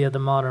leprosy of the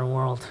modern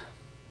world.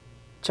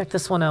 Check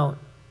this one out.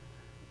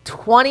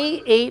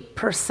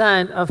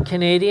 28% of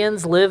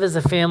Canadians live as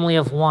a family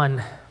of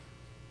one.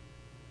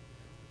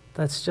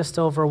 That's just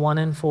over 1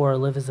 in 4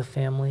 live as a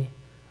family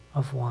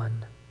of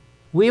one.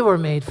 We were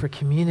made for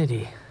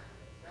community.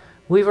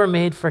 We were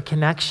made for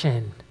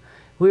connection.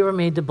 We were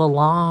made to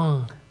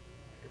belong.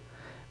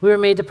 We were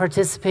made to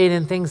participate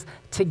in things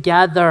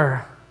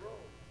together.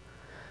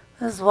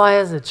 This is why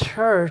as a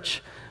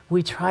church,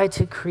 we try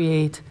to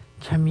create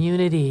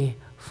community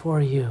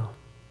for you.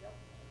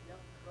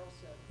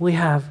 We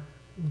have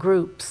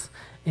groups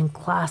and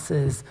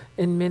classes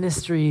and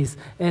ministries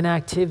and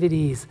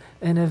activities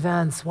and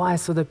events. Why?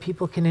 So that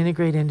people can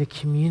integrate into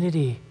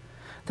community.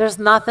 There's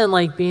nothing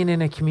like being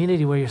in a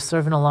community where you're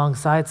serving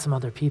alongside some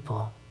other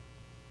people.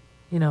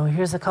 You know,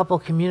 here's a couple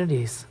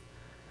communities.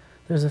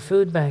 There's a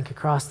food bank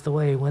across the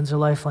way, Windsor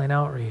Lifeline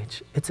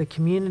Outreach. It's a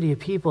community of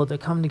people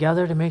that come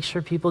together to make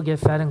sure people get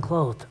fed and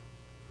clothed.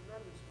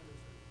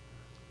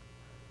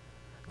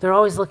 They're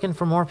always looking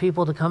for more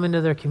people to come into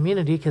their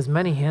community because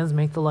many hands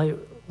make the light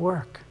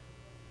work,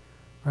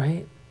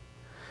 right?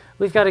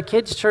 We've got a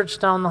kids' church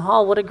down the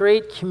hall. What a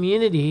great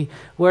community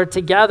where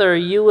together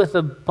you with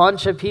a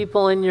bunch of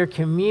people in your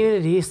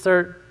community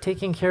start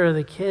taking care of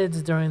the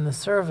kids during the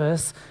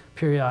service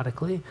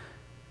periodically.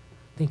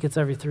 I think it's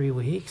every 3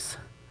 weeks.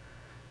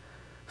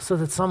 So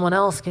that someone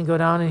else can go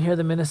down and hear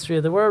the ministry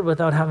of the word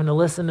without having to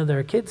listen to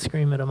their kids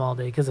scream at them all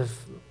day. Because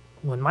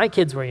when my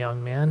kids were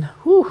young, man,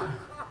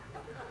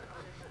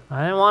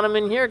 I didn't want them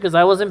in here because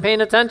I wasn't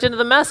paying attention to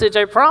the message,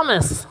 I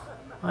promise.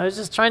 I was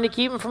just trying to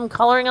keep them from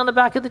coloring on the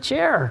back of the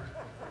chair.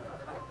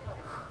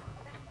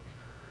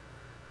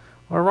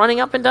 Or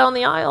running up and down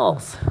the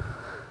aisles.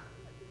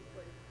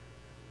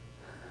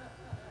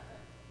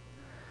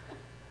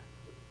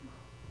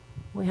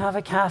 We have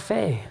a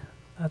cafe.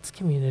 That's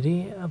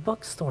community. A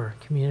bookstore,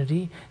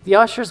 community. The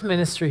ushers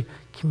ministry,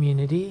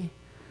 community.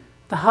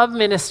 The hub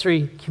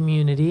ministry,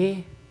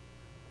 community.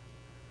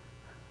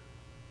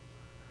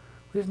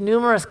 We have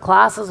numerous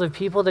classes of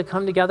people that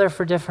come together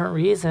for different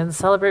reasons.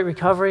 Celebrate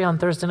Recovery on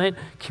Thursday night,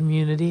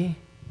 community.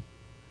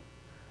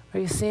 Are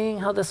you seeing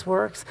how this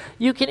works?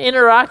 You can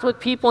interact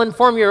with people and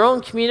form your own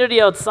community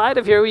outside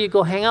of here where you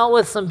go hang out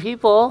with some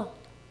people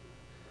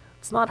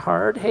It's not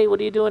hard. Hey, what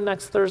are you doing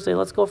next Thursday?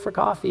 Let's go for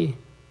coffee.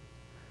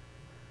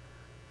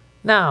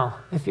 Now,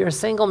 if you're a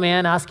single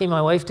man asking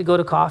my wife to go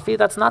to coffee,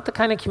 that's not the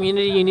kind of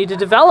community you need to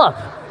develop.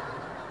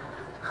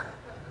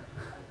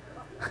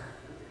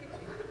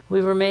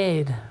 We were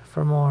made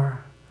for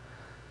more.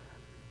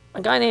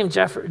 A guy named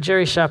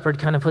Jerry Shepard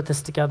kind of put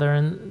this together,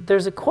 and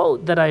there's a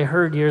quote that I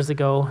heard years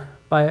ago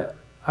by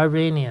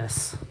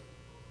Irenaeus,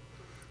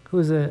 who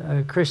was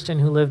a Christian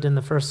who lived in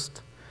the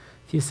first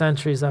few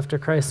centuries after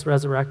Christ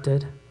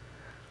resurrected.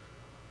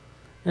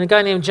 And a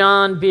guy named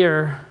John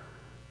Behr,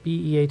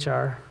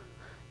 B-E-H-R,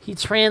 he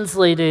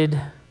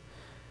translated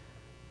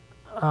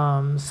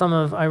some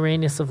of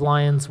Irenaeus of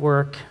Lyon's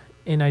work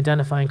in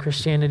identifying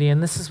Christianity,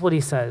 and this is what he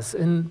says.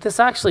 And this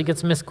actually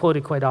gets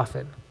misquoted quite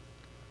often.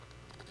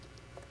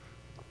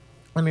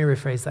 Let me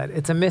rephrase that.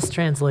 It's a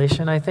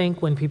mistranslation, I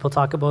think, when people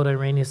talk about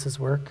Irenaeus'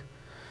 work,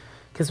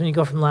 because when you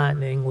go from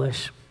Latin to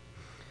English.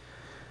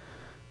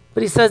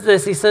 But he says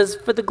this, he says,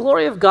 "For the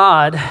glory of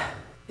God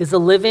is a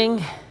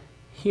living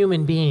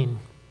human being.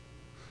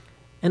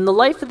 And the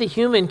life of the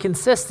human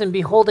consists in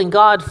beholding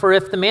God, for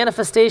if the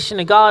manifestation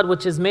of God,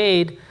 which is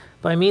made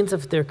by means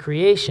of their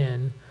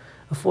creation,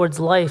 affords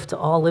life to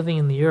all living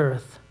in the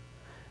earth,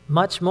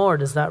 much more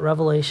does that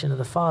revelation of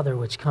the Father,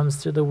 which comes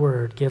through the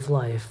Word, give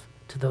life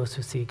to those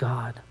who see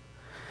God."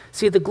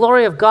 See, the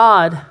glory of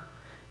God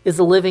is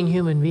a living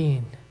human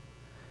being.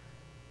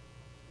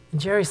 And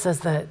Jerry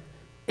says that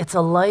it's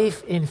a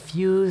life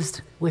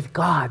infused with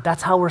God.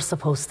 That's how we're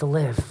supposed to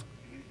live.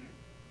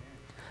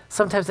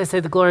 Sometimes they say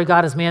the glory of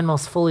God is man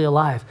most fully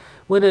alive.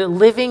 When a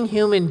living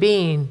human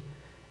being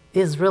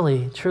is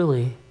really,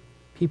 truly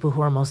people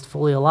who are most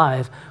fully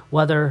alive,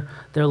 whether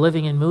they're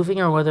living and moving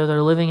or whether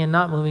they're living and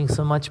not moving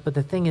so much. But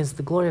the thing is,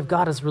 the glory of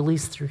God is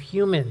released through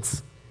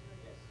humans,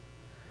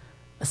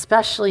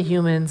 especially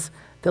humans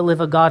that live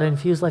a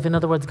God-infused life. In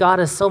other words, God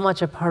is so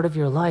much a part of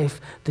your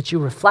life that you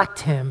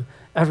reflect him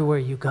everywhere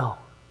you go.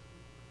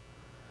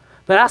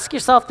 But ask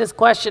yourself this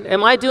question: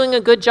 am I doing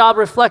a good job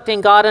reflecting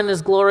God and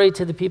his glory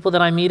to the people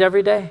that I meet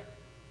every day?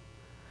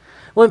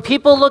 When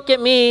people look at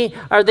me,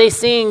 are they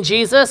seeing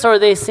Jesus or are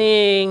they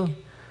seeing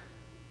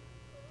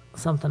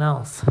something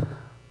else?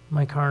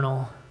 My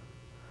carnal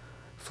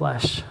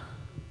flesh.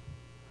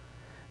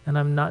 And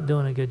I'm not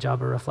doing a good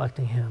job of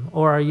reflecting him.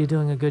 Or are you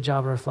doing a good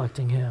job of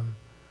reflecting him?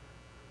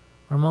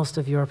 Or most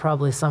of you are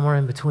probably somewhere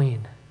in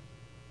between.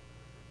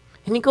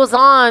 And he goes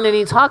on and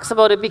he talks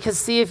about it because,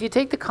 see, if you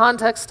take the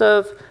context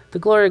of the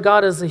glory of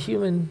God as a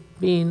human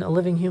being, a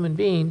living human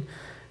being,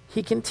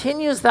 he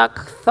continues that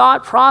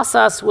thought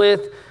process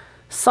with,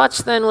 "Such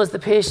then was the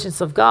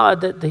patience of God,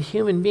 that the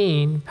human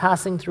being,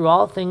 passing through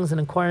all things and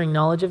acquiring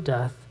knowledge of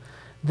death,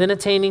 then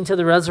attaining to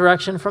the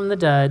resurrection from the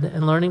dead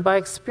and learning by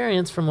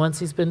experience from whence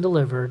he's been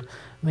delivered,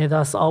 may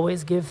thus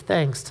always give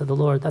thanks to the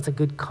Lord." That's a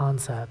good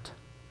concept.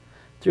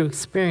 Through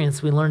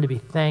experience, we learn to be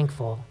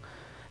thankful,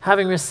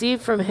 having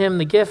received from him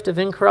the gift of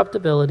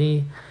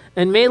incorruptibility,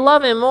 and may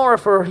love him more,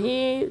 for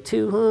he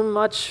to whom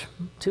much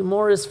to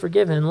more is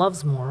forgiven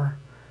loves more,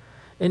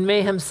 and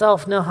may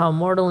himself know how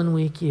mortal and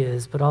weak he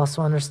is, but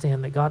also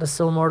understand that God is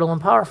so mortal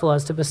and powerful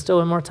as to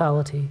bestow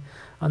immortality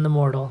on the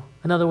mortal.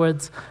 In other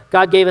words,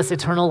 God gave us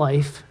eternal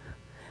life,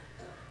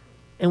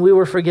 and we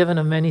were forgiven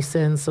of many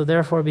sins, so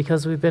therefore,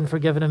 because we've been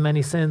forgiven of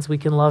many sins, we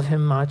can love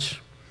him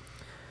much.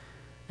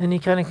 And he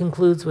kind of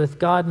concludes with,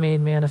 "God made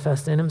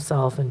manifest in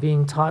himself, and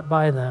being taught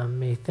by them,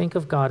 may think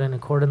of God in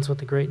accordance with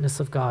the greatness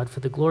of God,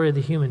 for the glory of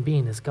the human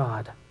being is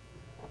God."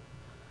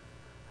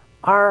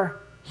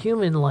 Our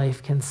human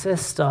life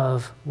consists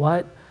of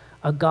what?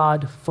 A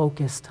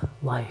God-focused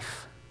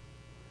life.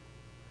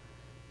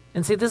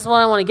 And see, this is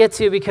what I want to get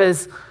to,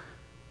 because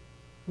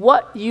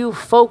what you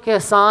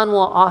focus on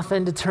will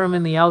often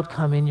determine the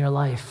outcome in your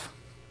life.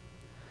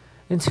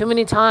 And too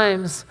many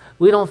times,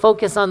 we don't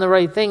focus on the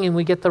right thing and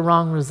we get the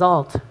wrong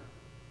result.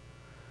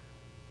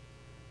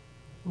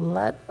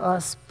 Let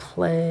us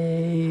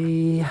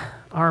play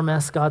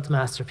RMS, God's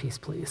Masterpiece,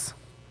 please.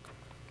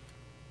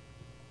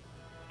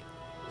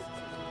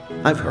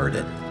 I've heard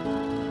it.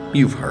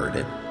 You've heard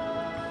it.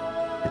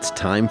 It's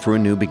time for a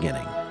new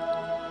beginning.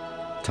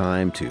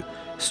 Time to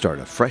start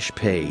a fresh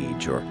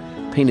page or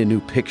paint a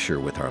new picture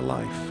with our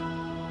life.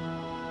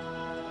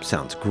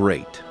 Sounds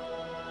great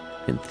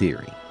in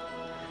theory,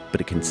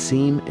 but it can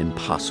seem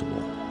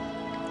impossible.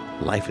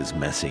 Life is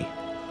messy.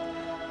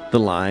 The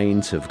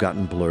lines have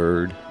gotten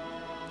blurred.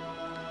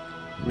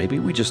 Maybe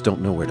we just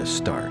don't know where to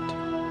start.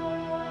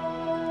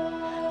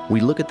 We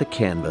look at the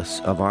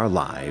canvas of our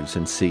lives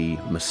and see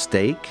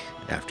mistake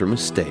after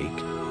mistake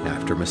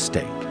after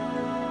mistake.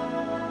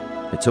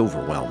 It's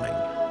overwhelming.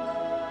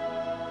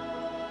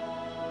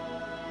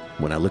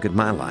 When I look at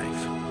my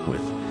life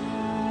with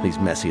these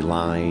messy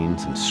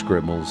lines and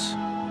scribbles,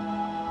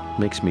 it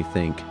makes me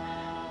think,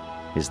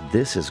 is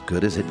this as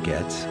good as it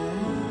gets?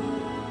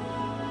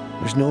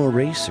 There's no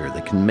eraser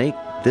that can make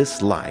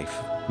this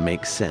life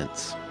make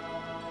sense.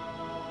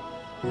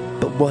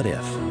 But what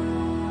if?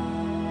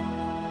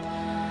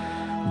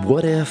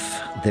 What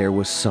if there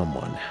was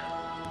someone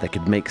that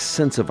could make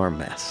sense of our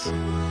mess?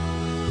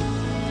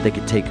 They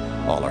could take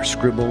all our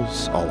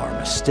scribbles, all our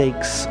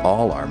mistakes,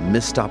 all our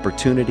missed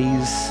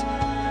opportunities,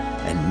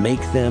 and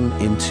make them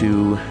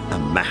into a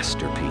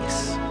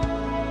masterpiece.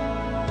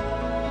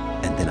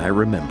 And then I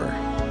remember,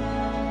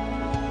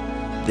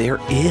 there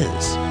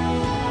is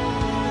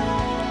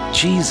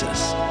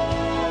Jesus.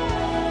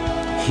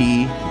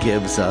 He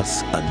gives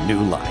us a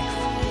new life.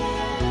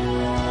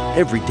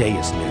 Every day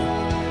is new.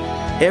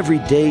 Every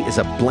day is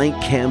a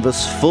blank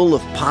canvas full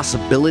of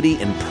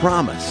possibility and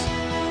promise.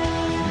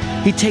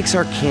 He takes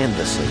our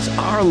canvases,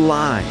 our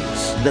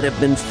lives that have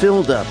been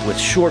filled up with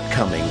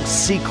shortcomings,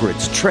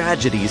 secrets,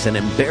 tragedies, and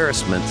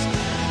embarrassments,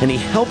 and He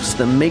helps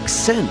them make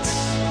sense.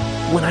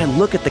 When I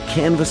look at the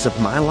canvas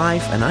of my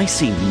life and I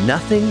see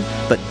nothing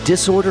but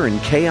disorder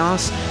and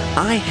chaos,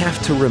 I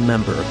have to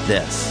remember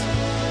this.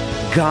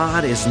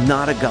 God is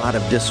not a God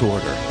of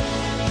disorder.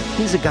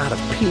 He's a God of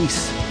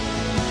peace.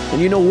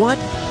 And you know what?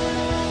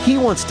 He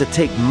wants to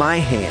take my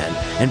hand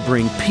and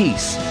bring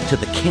peace to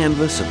the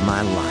canvas of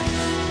my life.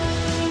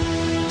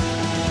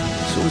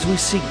 So as we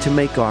seek to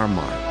make our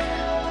mark,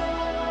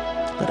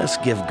 let us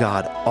give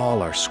God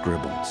all our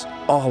scribbles,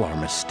 all our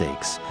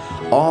mistakes,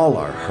 all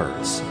our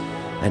hurts,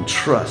 and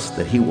trust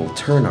that He will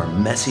turn our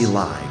messy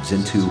lives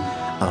into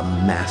a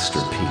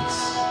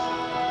masterpiece,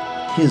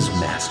 His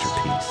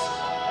masterpiece.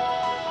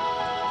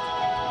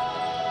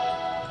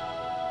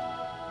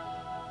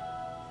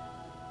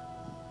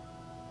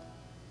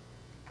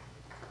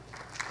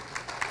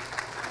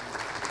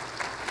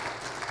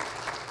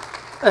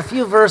 A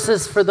few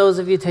verses for those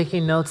of you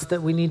taking notes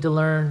that we need to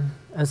learn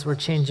as we're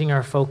changing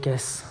our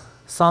focus.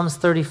 Psalms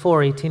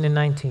 34, 18 and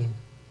 19.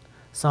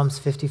 Psalms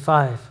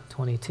 55,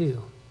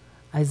 22.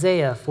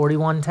 Isaiah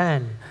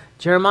 41:10.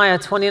 Jeremiah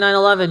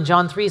 29:11.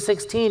 John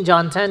 3:16.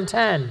 John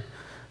 10:10.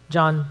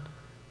 John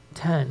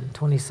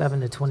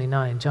 10:27 to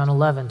 29. John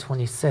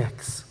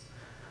 11:26.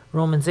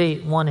 Romans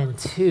 8:1 and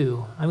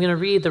 2. I'm going to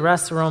read the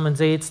rest of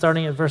Romans 8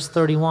 starting at verse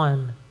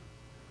 31.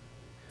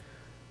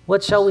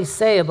 What shall we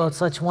say about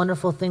such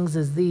wonderful things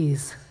as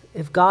these?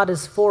 If God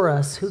is for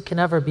us, who can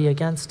ever be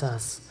against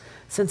us?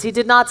 Since He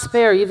did not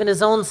spare even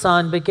His own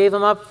Son, but gave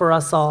Him up for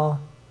us all,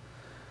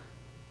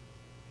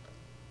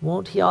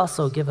 won't He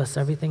also give us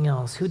everything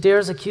else? Who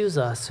dares accuse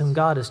us, whom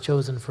God has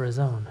chosen for His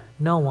own?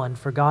 No one,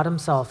 for God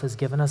Himself has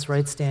given us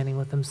right standing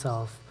with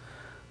Himself.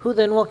 Who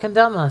then will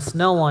condemn us?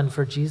 No one,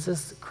 for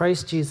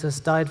Christ Jesus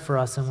died for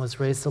us and was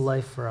raised to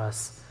life for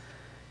us.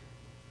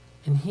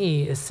 And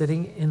He is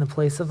sitting in the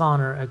place of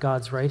honor at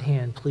God's right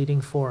hand,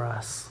 pleading for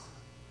us.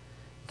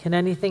 Can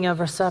anything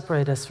ever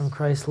separate us from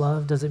Christ's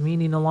love? Does it mean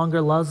He no longer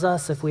loves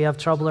us if we have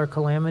trouble or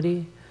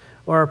calamity,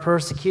 or are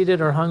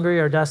persecuted or hungry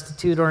or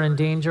destitute or in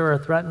danger or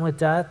threatened with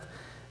death?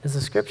 As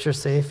the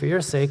scriptures say, for your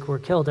sake we're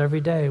killed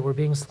every day. We're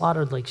being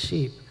slaughtered like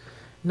sheep.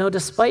 No,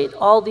 despite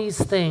all these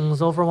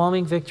things,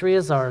 overwhelming victory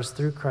is ours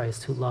through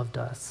Christ who loved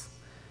us.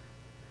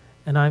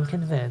 And I'm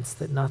convinced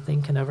that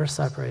nothing can ever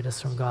separate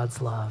us from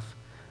God's love.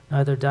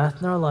 Neither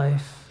death nor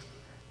life,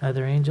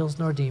 neither angels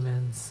nor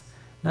demons,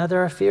 neither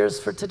our fears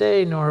for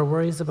today nor our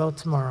worries about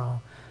tomorrow.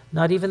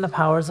 Not even the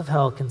powers of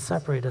hell can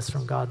separate us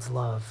from God's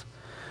love.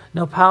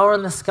 No power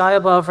in the sky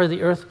above or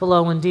the earth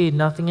below, indeed,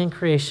 nothing in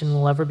creation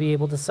will ever be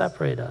able to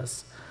separate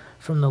us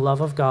from the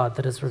love of God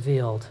that is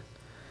revealed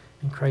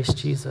in Christ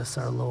Jesus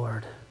our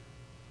Lord.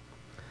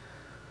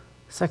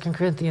 2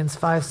 Corinthians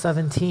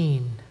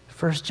 5:17,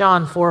 1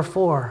 John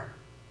 4:4.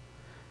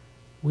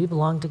 We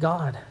belong to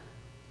God.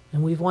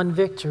 And we've won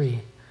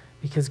victory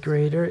because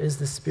greater is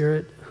the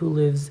Spirit who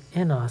lives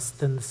in us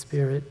than the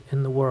spirit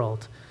in the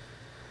world.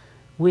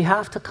 We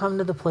have to come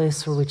to the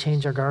place where we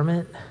change our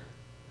garment.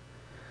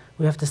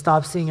 We have to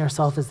stop seeing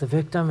ourselves as the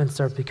victim and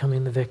start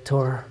becoming the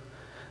victor.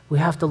 We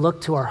have to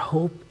look to our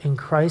hope in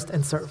Christ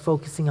and start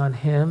focusing on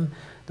Him.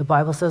 The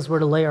Bible says we're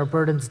to lay our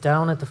burdens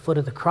down at the foot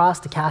of the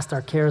cross, to cast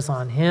our cares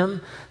on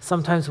Him.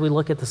 Sometimes we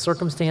look at the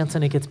circumstance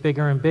and it gets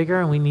bigger and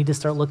bigger, and we need to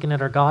start looking at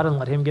our God and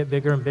let Him get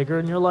bigger and bigger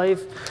in your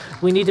life.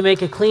 We need to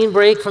make a clean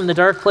break from the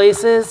dark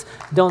places.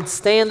 Don't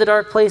stay in the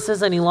dark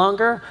places any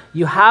longer.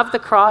 You have the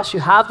cross.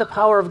 You have the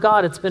power of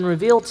God. It's been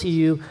revealed to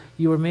you.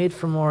 You were made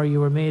for more. You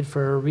were made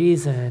for a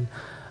reason.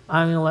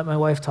 I'm going to let my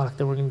wife talk,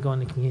 then we're going to go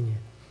into communion.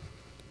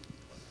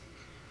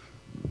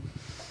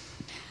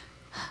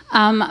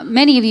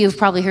 Many of you have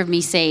probably heard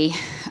me say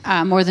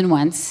more than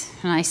once,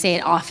 and I say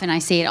it often, I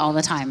say it all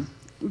the time.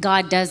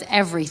 God does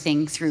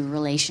everything through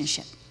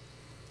relationship.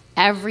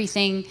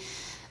 Everything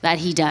that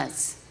He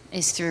does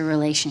is through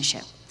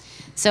relationship.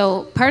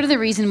 So part of the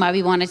reason why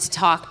we wanted to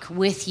talk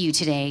with you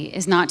today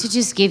is not to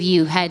just give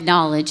you head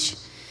knowledge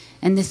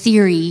and the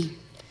theory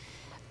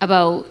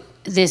about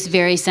this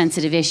very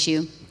sensitive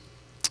issue.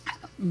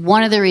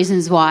 One of the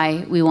reasons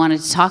why we wanted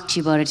to talk to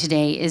you about it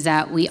today is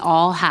that we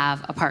all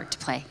have a part to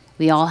play.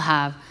 We all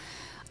have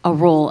a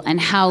role,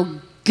 and how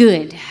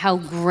good, how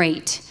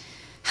great,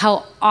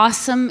 how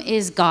awesome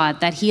is God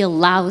that He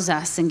allows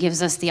us and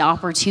gives us the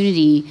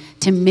opportunity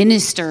to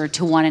minister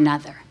to one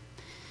another,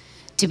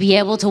 to be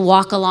able to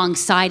walk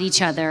alongside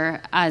each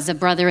other as a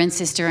brother and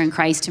sister in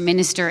Christ, to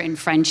minister in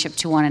friendship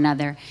to one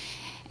another.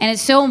 And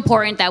it's so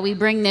important that we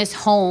bring this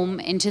home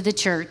into the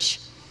church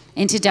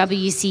into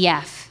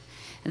WCF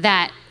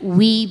that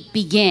we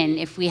begin,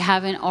 if we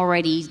haven't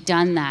already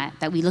done that,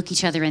 that we look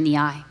each other in the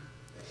eye.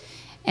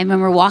 And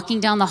when we're walking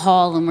down the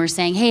hall and we're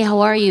saying, hey,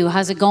 how are you?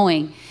 How's it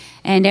going?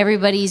 And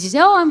everybody's just,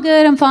 oh, I'm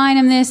good, I'm fine,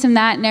 I'm this and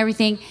that and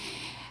everything.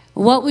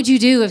 What would you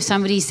do if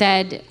somebody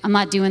said, I'm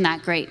not doing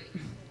that great?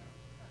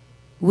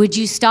 Would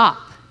you stop?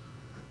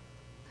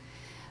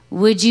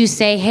 Would you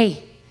say,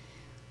 hey,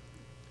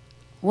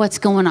 what's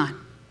going on?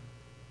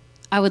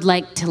 I would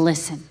like to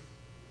listen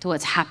to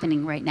what's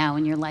happening right now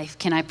in your life.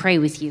 Can I pray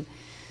with you?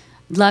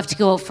 I'd love to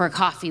go out for a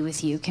coffee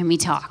with you. Can we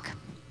talk?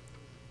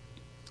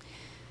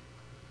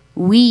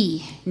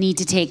 We need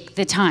to take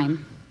the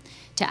time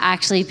to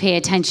actually pay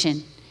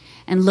attention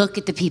and look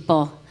at the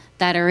people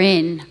that are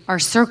in our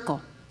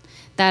circle,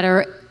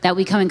 that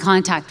we come in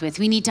contact with.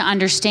 We need to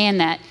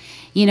understand that,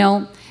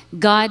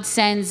 God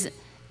sends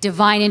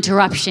divine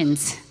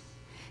interruptions,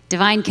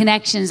 divine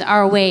connections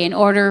our way in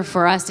order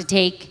for us to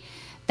take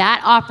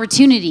that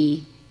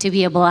opportunity to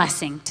be a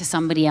blessing to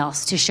somebody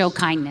else, to show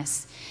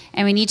kindness.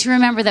 And we need to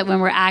remember that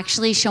when we're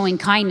actually showing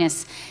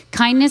kindness,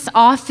 kindness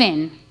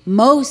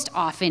most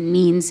often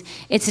means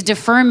it's a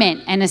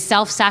deferment and a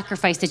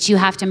self-sacrifice that you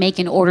have to make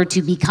in order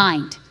to be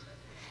kind.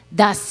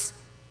 Thus,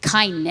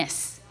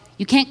 kindness.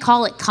 You can't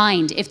call it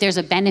kind if there's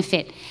a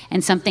benefit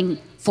and something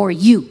for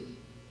you.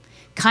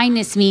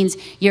 Kindness means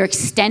you're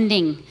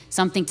extending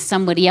something to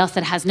somebody else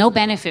that has no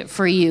benefit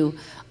for you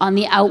on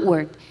the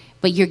outward,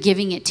 but you're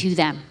giving it to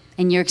them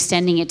and you're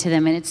extending it to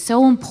them. And it's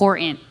so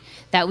important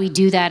that we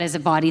do that as a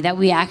body, that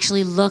we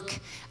actually look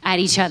at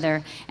each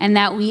other and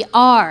that we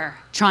are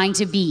trying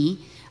to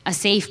be a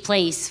safe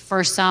place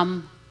for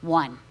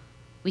someone.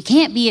 We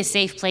can't be a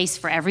safe place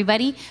for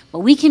everybody, but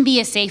we can be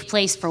a safe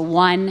place for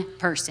one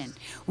person.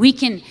 We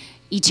can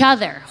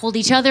hold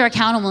each other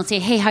accountable and say,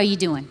 hey, how you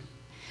doing?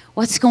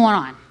 What's going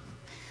on?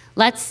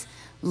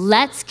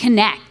 Let's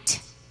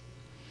connect.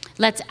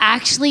 Let's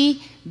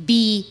actually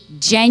be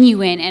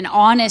genuine and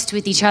honest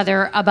with each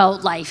other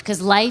about life,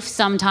 because life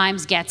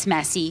sometimes gets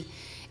messy.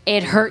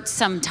 It hurts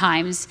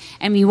sometimes,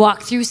 and we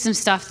walk through some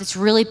stuff that's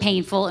really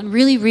painful and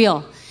really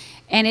real.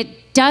 And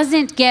it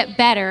doesn't get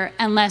better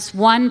unless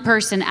one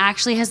person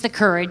actually has the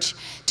courage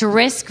to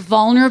risk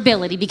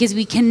vulnerability, because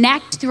we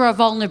connect through our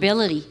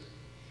vulnerability.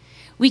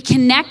 We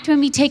connect when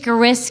we take a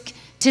risk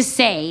to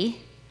say,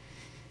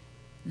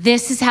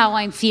 this is how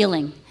I'm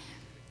feeling.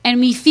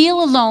 And we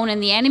feel alone,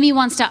 and the enemy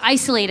wants to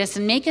isolate us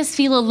and make us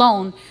feel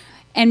alone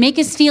and make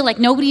us feel like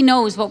nobody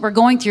knows what we're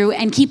going through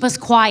and keep us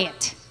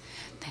quiet.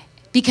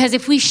 Because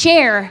if we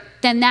share,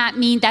 then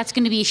that's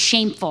going to be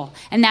shameful,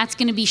 and that's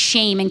going to be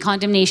shame and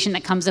condemnation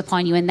that comes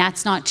upon you, and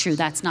that's not true.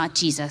 That's not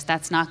Jesus.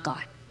 That's not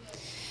God.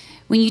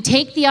 When you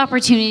take the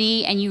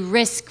opportunity and you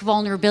risk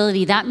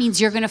vulnerability, that means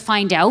you're going to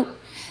find out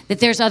that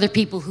there's other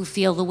people who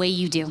feel the way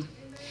you do,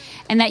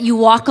 and that you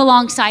walk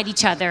alongside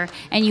each other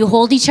and you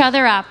hold each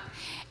other up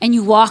and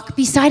you walk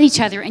beside each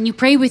other and you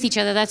pray with each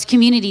other. That's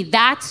community.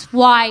 That's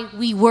why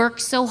we work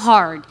so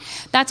hard.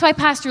 That's why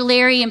Pastor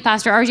Larry and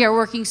Pastor RJ are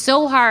working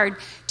so hard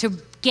to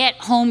get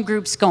home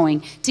groups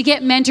going, to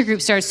get mentor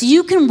groups started, so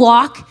you can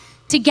walk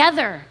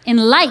together in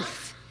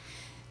life,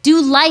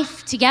 do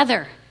life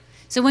together.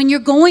 So when you're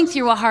going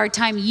through a hard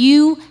time,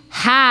 you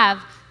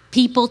have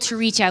people to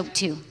reach out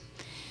to.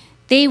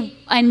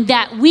 And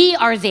that we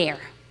are there,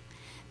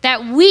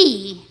 that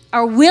we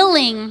are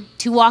willing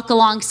to walk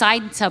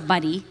alongside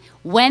somebody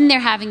when they're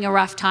having a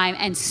rough time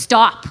and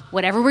stop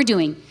whatever we're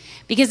doing.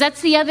 Because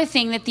that's the other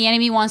thing that the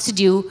enemy wants to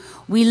do.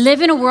 We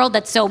live in a world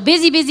that's so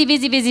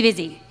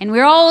busy. And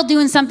we're all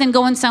doing something,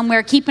 going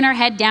somewhere, keeping our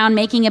head down,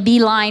 making a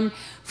beeline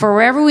for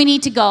wherever we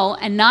need to go,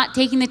 and not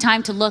taking the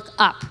time to look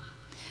up.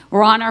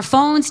 We're on our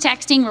phones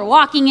texting, we're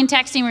walking and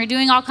texting, we're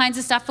doing all kinds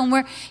of stuff, and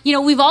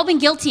we've all been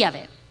guilty of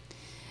it.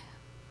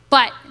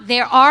 But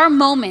there are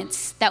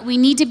moments that we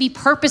need to be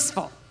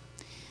purposeful.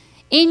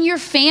 In your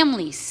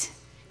families,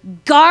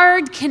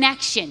 guard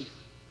connection.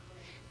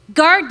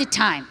 Guard the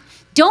time.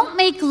 Don't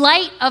make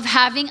light of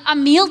having a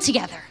meal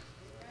together.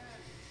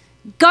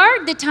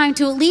 Guard the time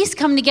to at least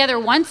come together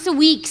once a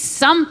week,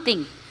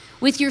 something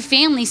with your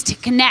families, to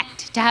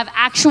connect, to have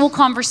actual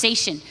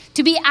conversation,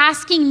 to be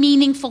asking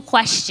meaningful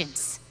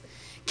questions,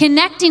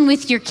 connecting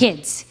with your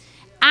kids,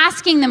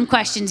 asking them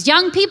questions.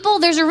 Young people,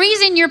 there's a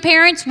reason your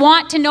parents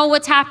want to know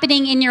what's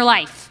happening in your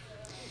life.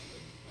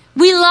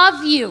 We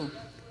love you.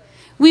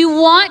 We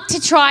want to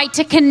try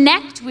to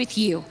connect with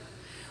you.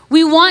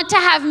 We want to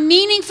have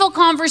meaningful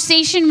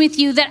conversation with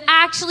you, that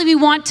actually we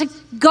want to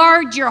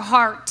guard your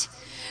heart.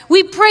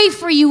 We pray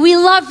for you. We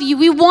love you.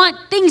 We want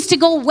things to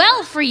go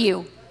well for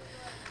you.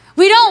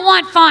 We don't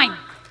want fine.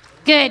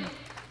 Good.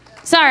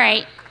 It's all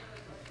right.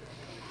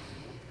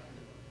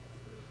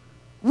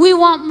 We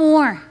want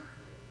more.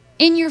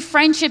 In your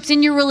friendships,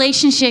 in your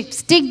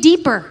relationships, dig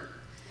deeper.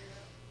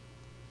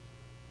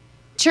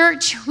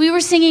 Church, we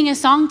were singing a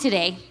song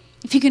today.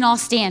 If you can all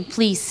stand,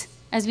 please,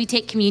 as we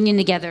take communion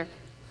together.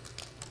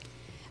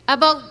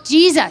 About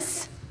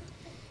Jesus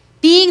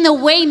being the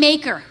way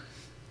maker.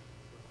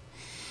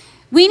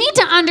 We need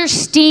to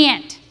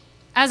understand,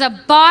 as a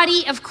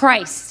body of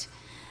Christ,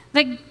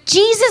 That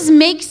Jesus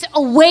makes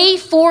a way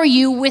for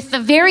you with the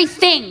very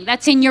thing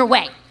that's in your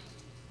way.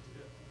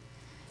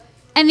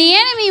 And the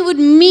enemy would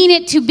mean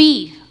it to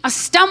be a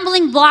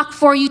stumbling block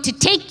for you to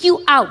take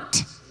you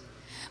out.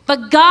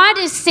 But God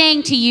is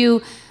saying to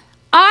you,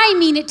 I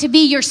mean it to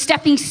be your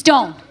stepping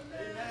stone.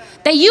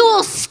 That you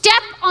will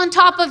step on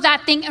top of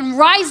that thing and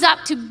rise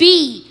up to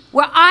be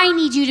where I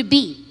need you to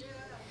be.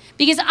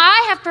 Because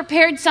I have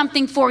prepared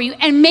something for you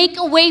and make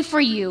a way for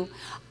you.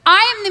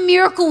 I am the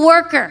miracle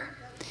worker.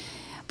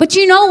 But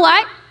you know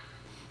what?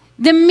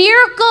 The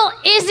miracle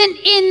isn't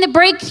in the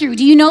breakthrough.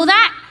 Do you know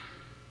that?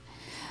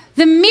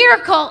 The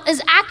miracle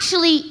is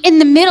actually in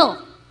the middle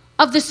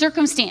of the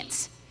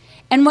circumstance.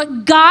 And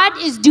what God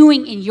is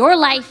doing in your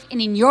life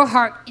and in your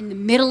heart in the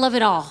middle of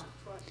it all.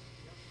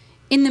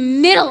 In the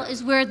middle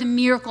is where the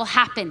miracle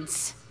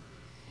happens.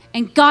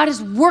 And God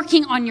is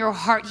working on your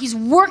heart. He's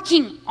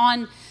working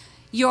on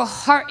your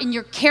heart and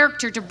your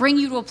character to bring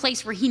you to a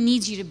place where he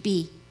needs you to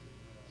be.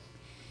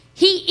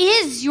 He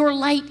is your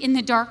light in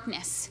the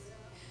darkness.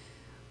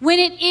 When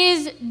it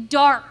is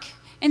dark,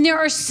 and there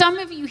are some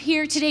of you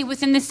here today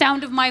within the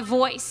sound of my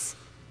voice,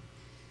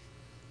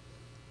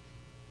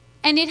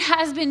 and it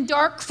has been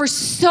dark for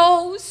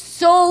so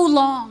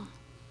long.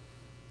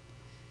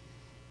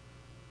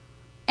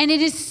 And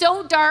it is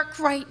so dark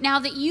right now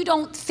that you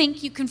don't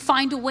think you can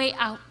find a way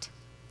out.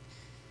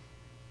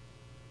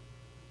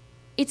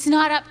 It's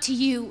not up to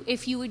you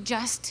if you would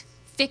just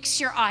fix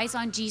your eyes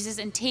on Jesus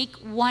and take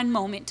one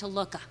moment to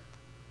look up.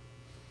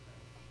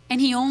 And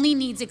he only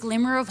needs a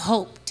glimmer of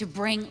hope to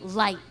bring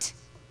light.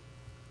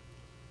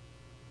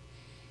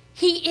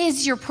 He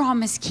is your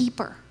promise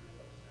keeper.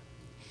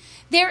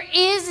 There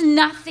is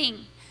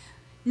nothing,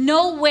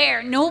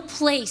 nowhere, no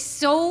place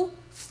so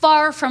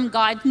far from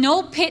God,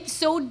 no pit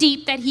so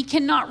deep that he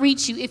cannot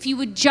reach you if you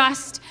would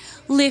just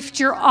lift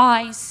your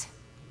eyes.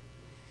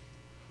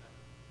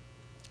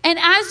 And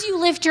as you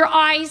lift your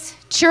eyes,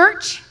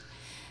 church,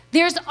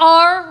 there's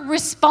our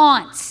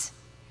response.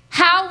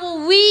 How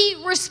will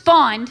we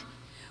respond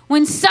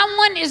when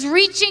someone is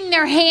reaching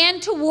their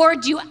hand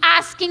toward you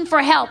asking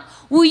for help?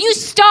 Will you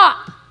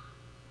stop?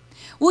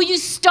 Will you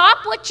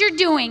stop what you're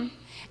doing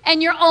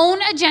and your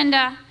own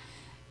agenda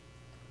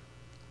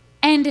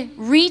and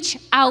reach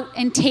out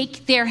and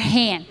take their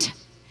hand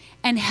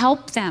and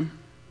help them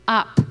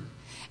up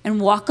and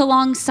walk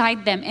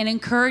alongside them and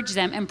encourage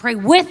them and pray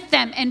with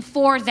them and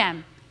for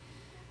them?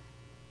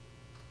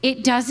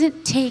 It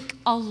doesn't take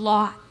a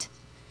lot.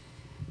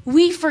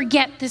 We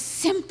forget the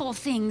simple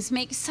things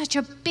make such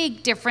a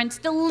big difference.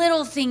 The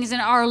little things in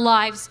our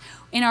lives,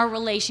 in our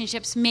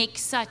relationships, make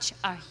such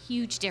a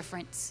huge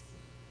difference.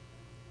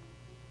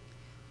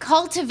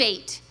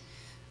 Cultivate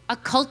a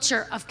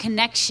culture of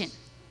connection.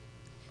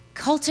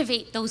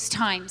 Cultivate those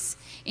times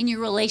in your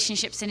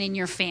relationships and in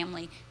your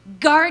family.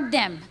 Guard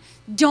them.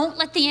 Don't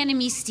let the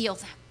enemy steal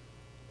them.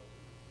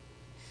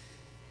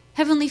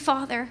 Heavenly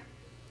Father,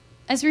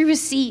 as we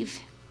receive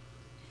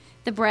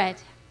the bread,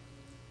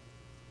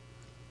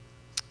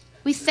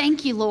 we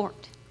thank you, Lord,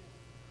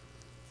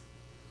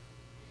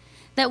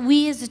 that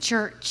we as a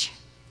church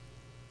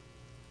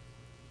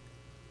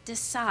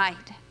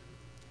decide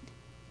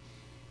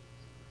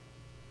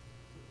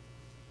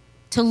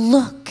to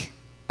look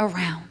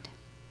around,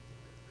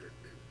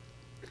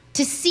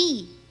 to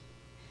see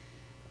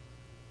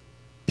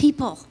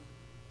people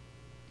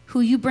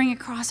who you bring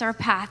across our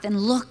path and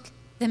look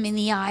them in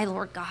the eye,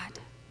 Lord God.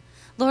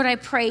 Lord, I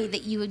pray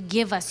that you would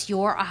give us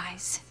your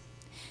eyes,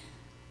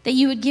 that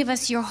you would give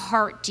us your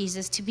heart,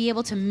 Jesus, to be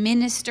able to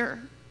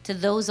minister to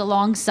those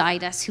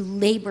alongside us who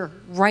labor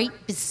right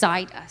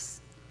beside us,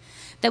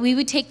 that we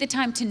would take the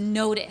time to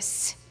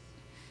notice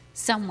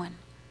someone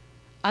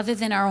other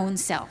than our own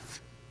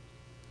self,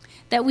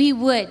 that we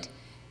would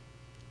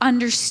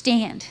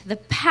understand the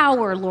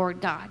power,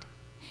 Lord God,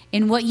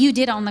 in what you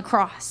did on the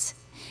cross,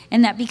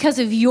 and that because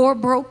of your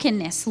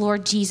brokenness,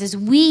 Lord Jesus,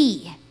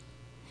 we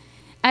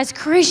as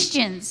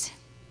Christians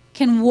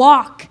can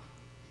walk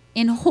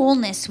in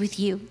wholeness with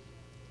you.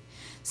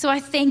 So I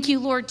thank you,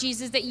 Lord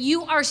Jesus, that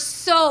you are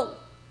so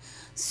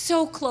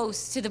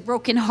close to the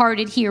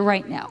brokenhearted here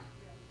right now.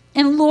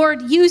 And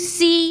Lord, you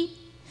see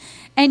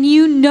and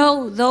you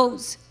know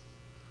those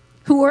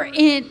who are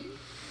in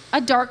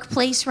a dark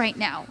place right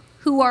now,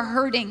 who are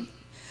hurting,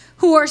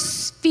 who are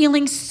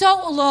feeling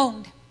so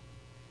alone.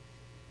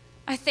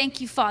 I thank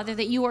you, Father,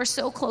 that you are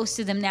so close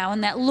to them now,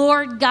 and that,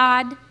 Lord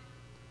God,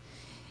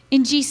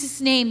 in Jesus'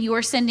 name, you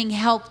are sending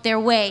help their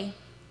way.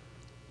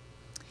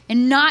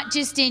 And not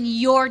just in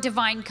your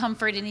divine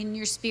comfort and in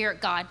your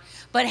spirit, God,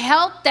 but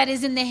help that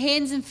is in the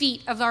hands and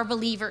feet of our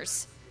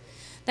believers,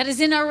 that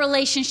is in our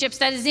relationships,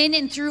 that is in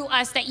and through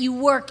us, that you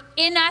work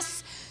in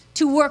us,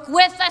 to work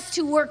with us,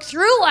 to work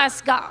through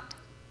us, God,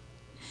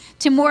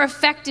 to more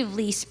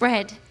effectively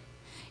spread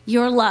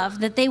your love,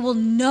 that they will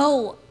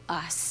know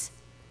us,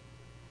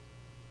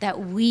 that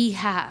we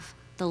have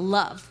the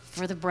love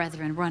for the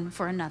brethren, one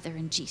for another,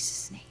 in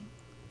Jesus' name.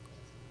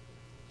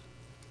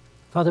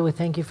 Father, we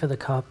thank you for the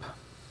cup.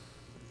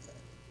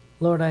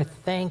 Lord, I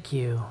thank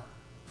you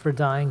for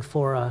dying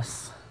for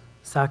us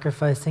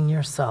sacrificing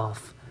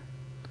yourself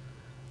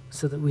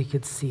so that we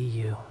could see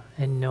you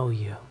and know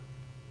you.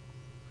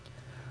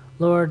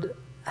 Lord,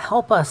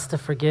 help us to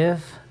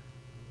forgive.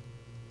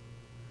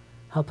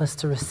 Help us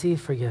to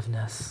receive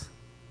forgiveness.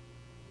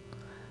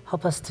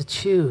 Help us to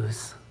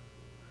choose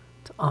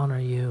to honor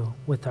you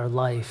with our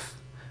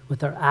life,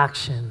 with our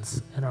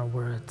actions and our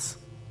words.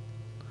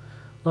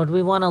 Lord,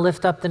 we want to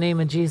lift up the name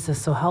of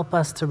Jesus, so help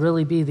us to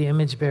really be the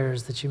image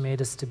bearers that you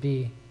made us to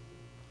be.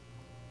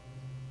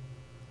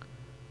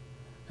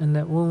 And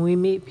that when we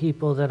meet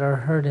people that are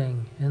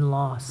hurting and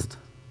lost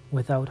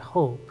without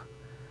hope,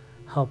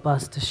 help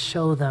us to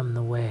show them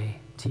the way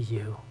to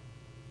you.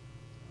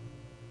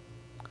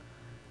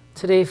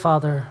 Today,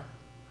 Father,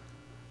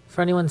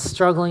 for anyone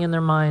struggling in their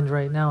mind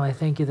right now, I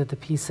thank you that the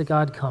peace of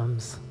God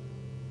comes.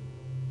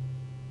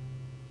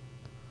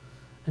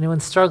 Anyone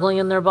struggling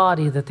in their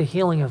body, that the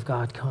healing of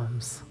God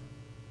comes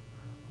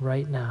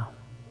right now.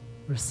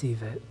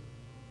 Receive it.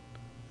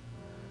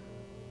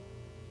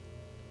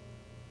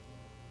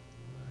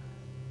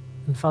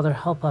 And Father,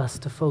 help us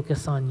to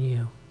focus on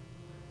you,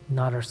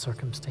 not our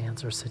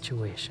circumstance or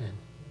situation.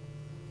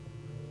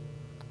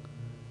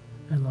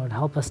 And Lord,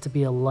 help us to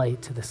be a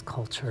light to this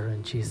culture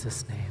in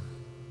Jesus' name.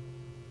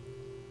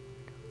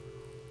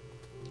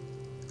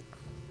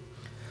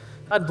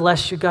 God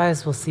bless you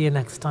guys. We'll see you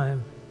next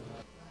time.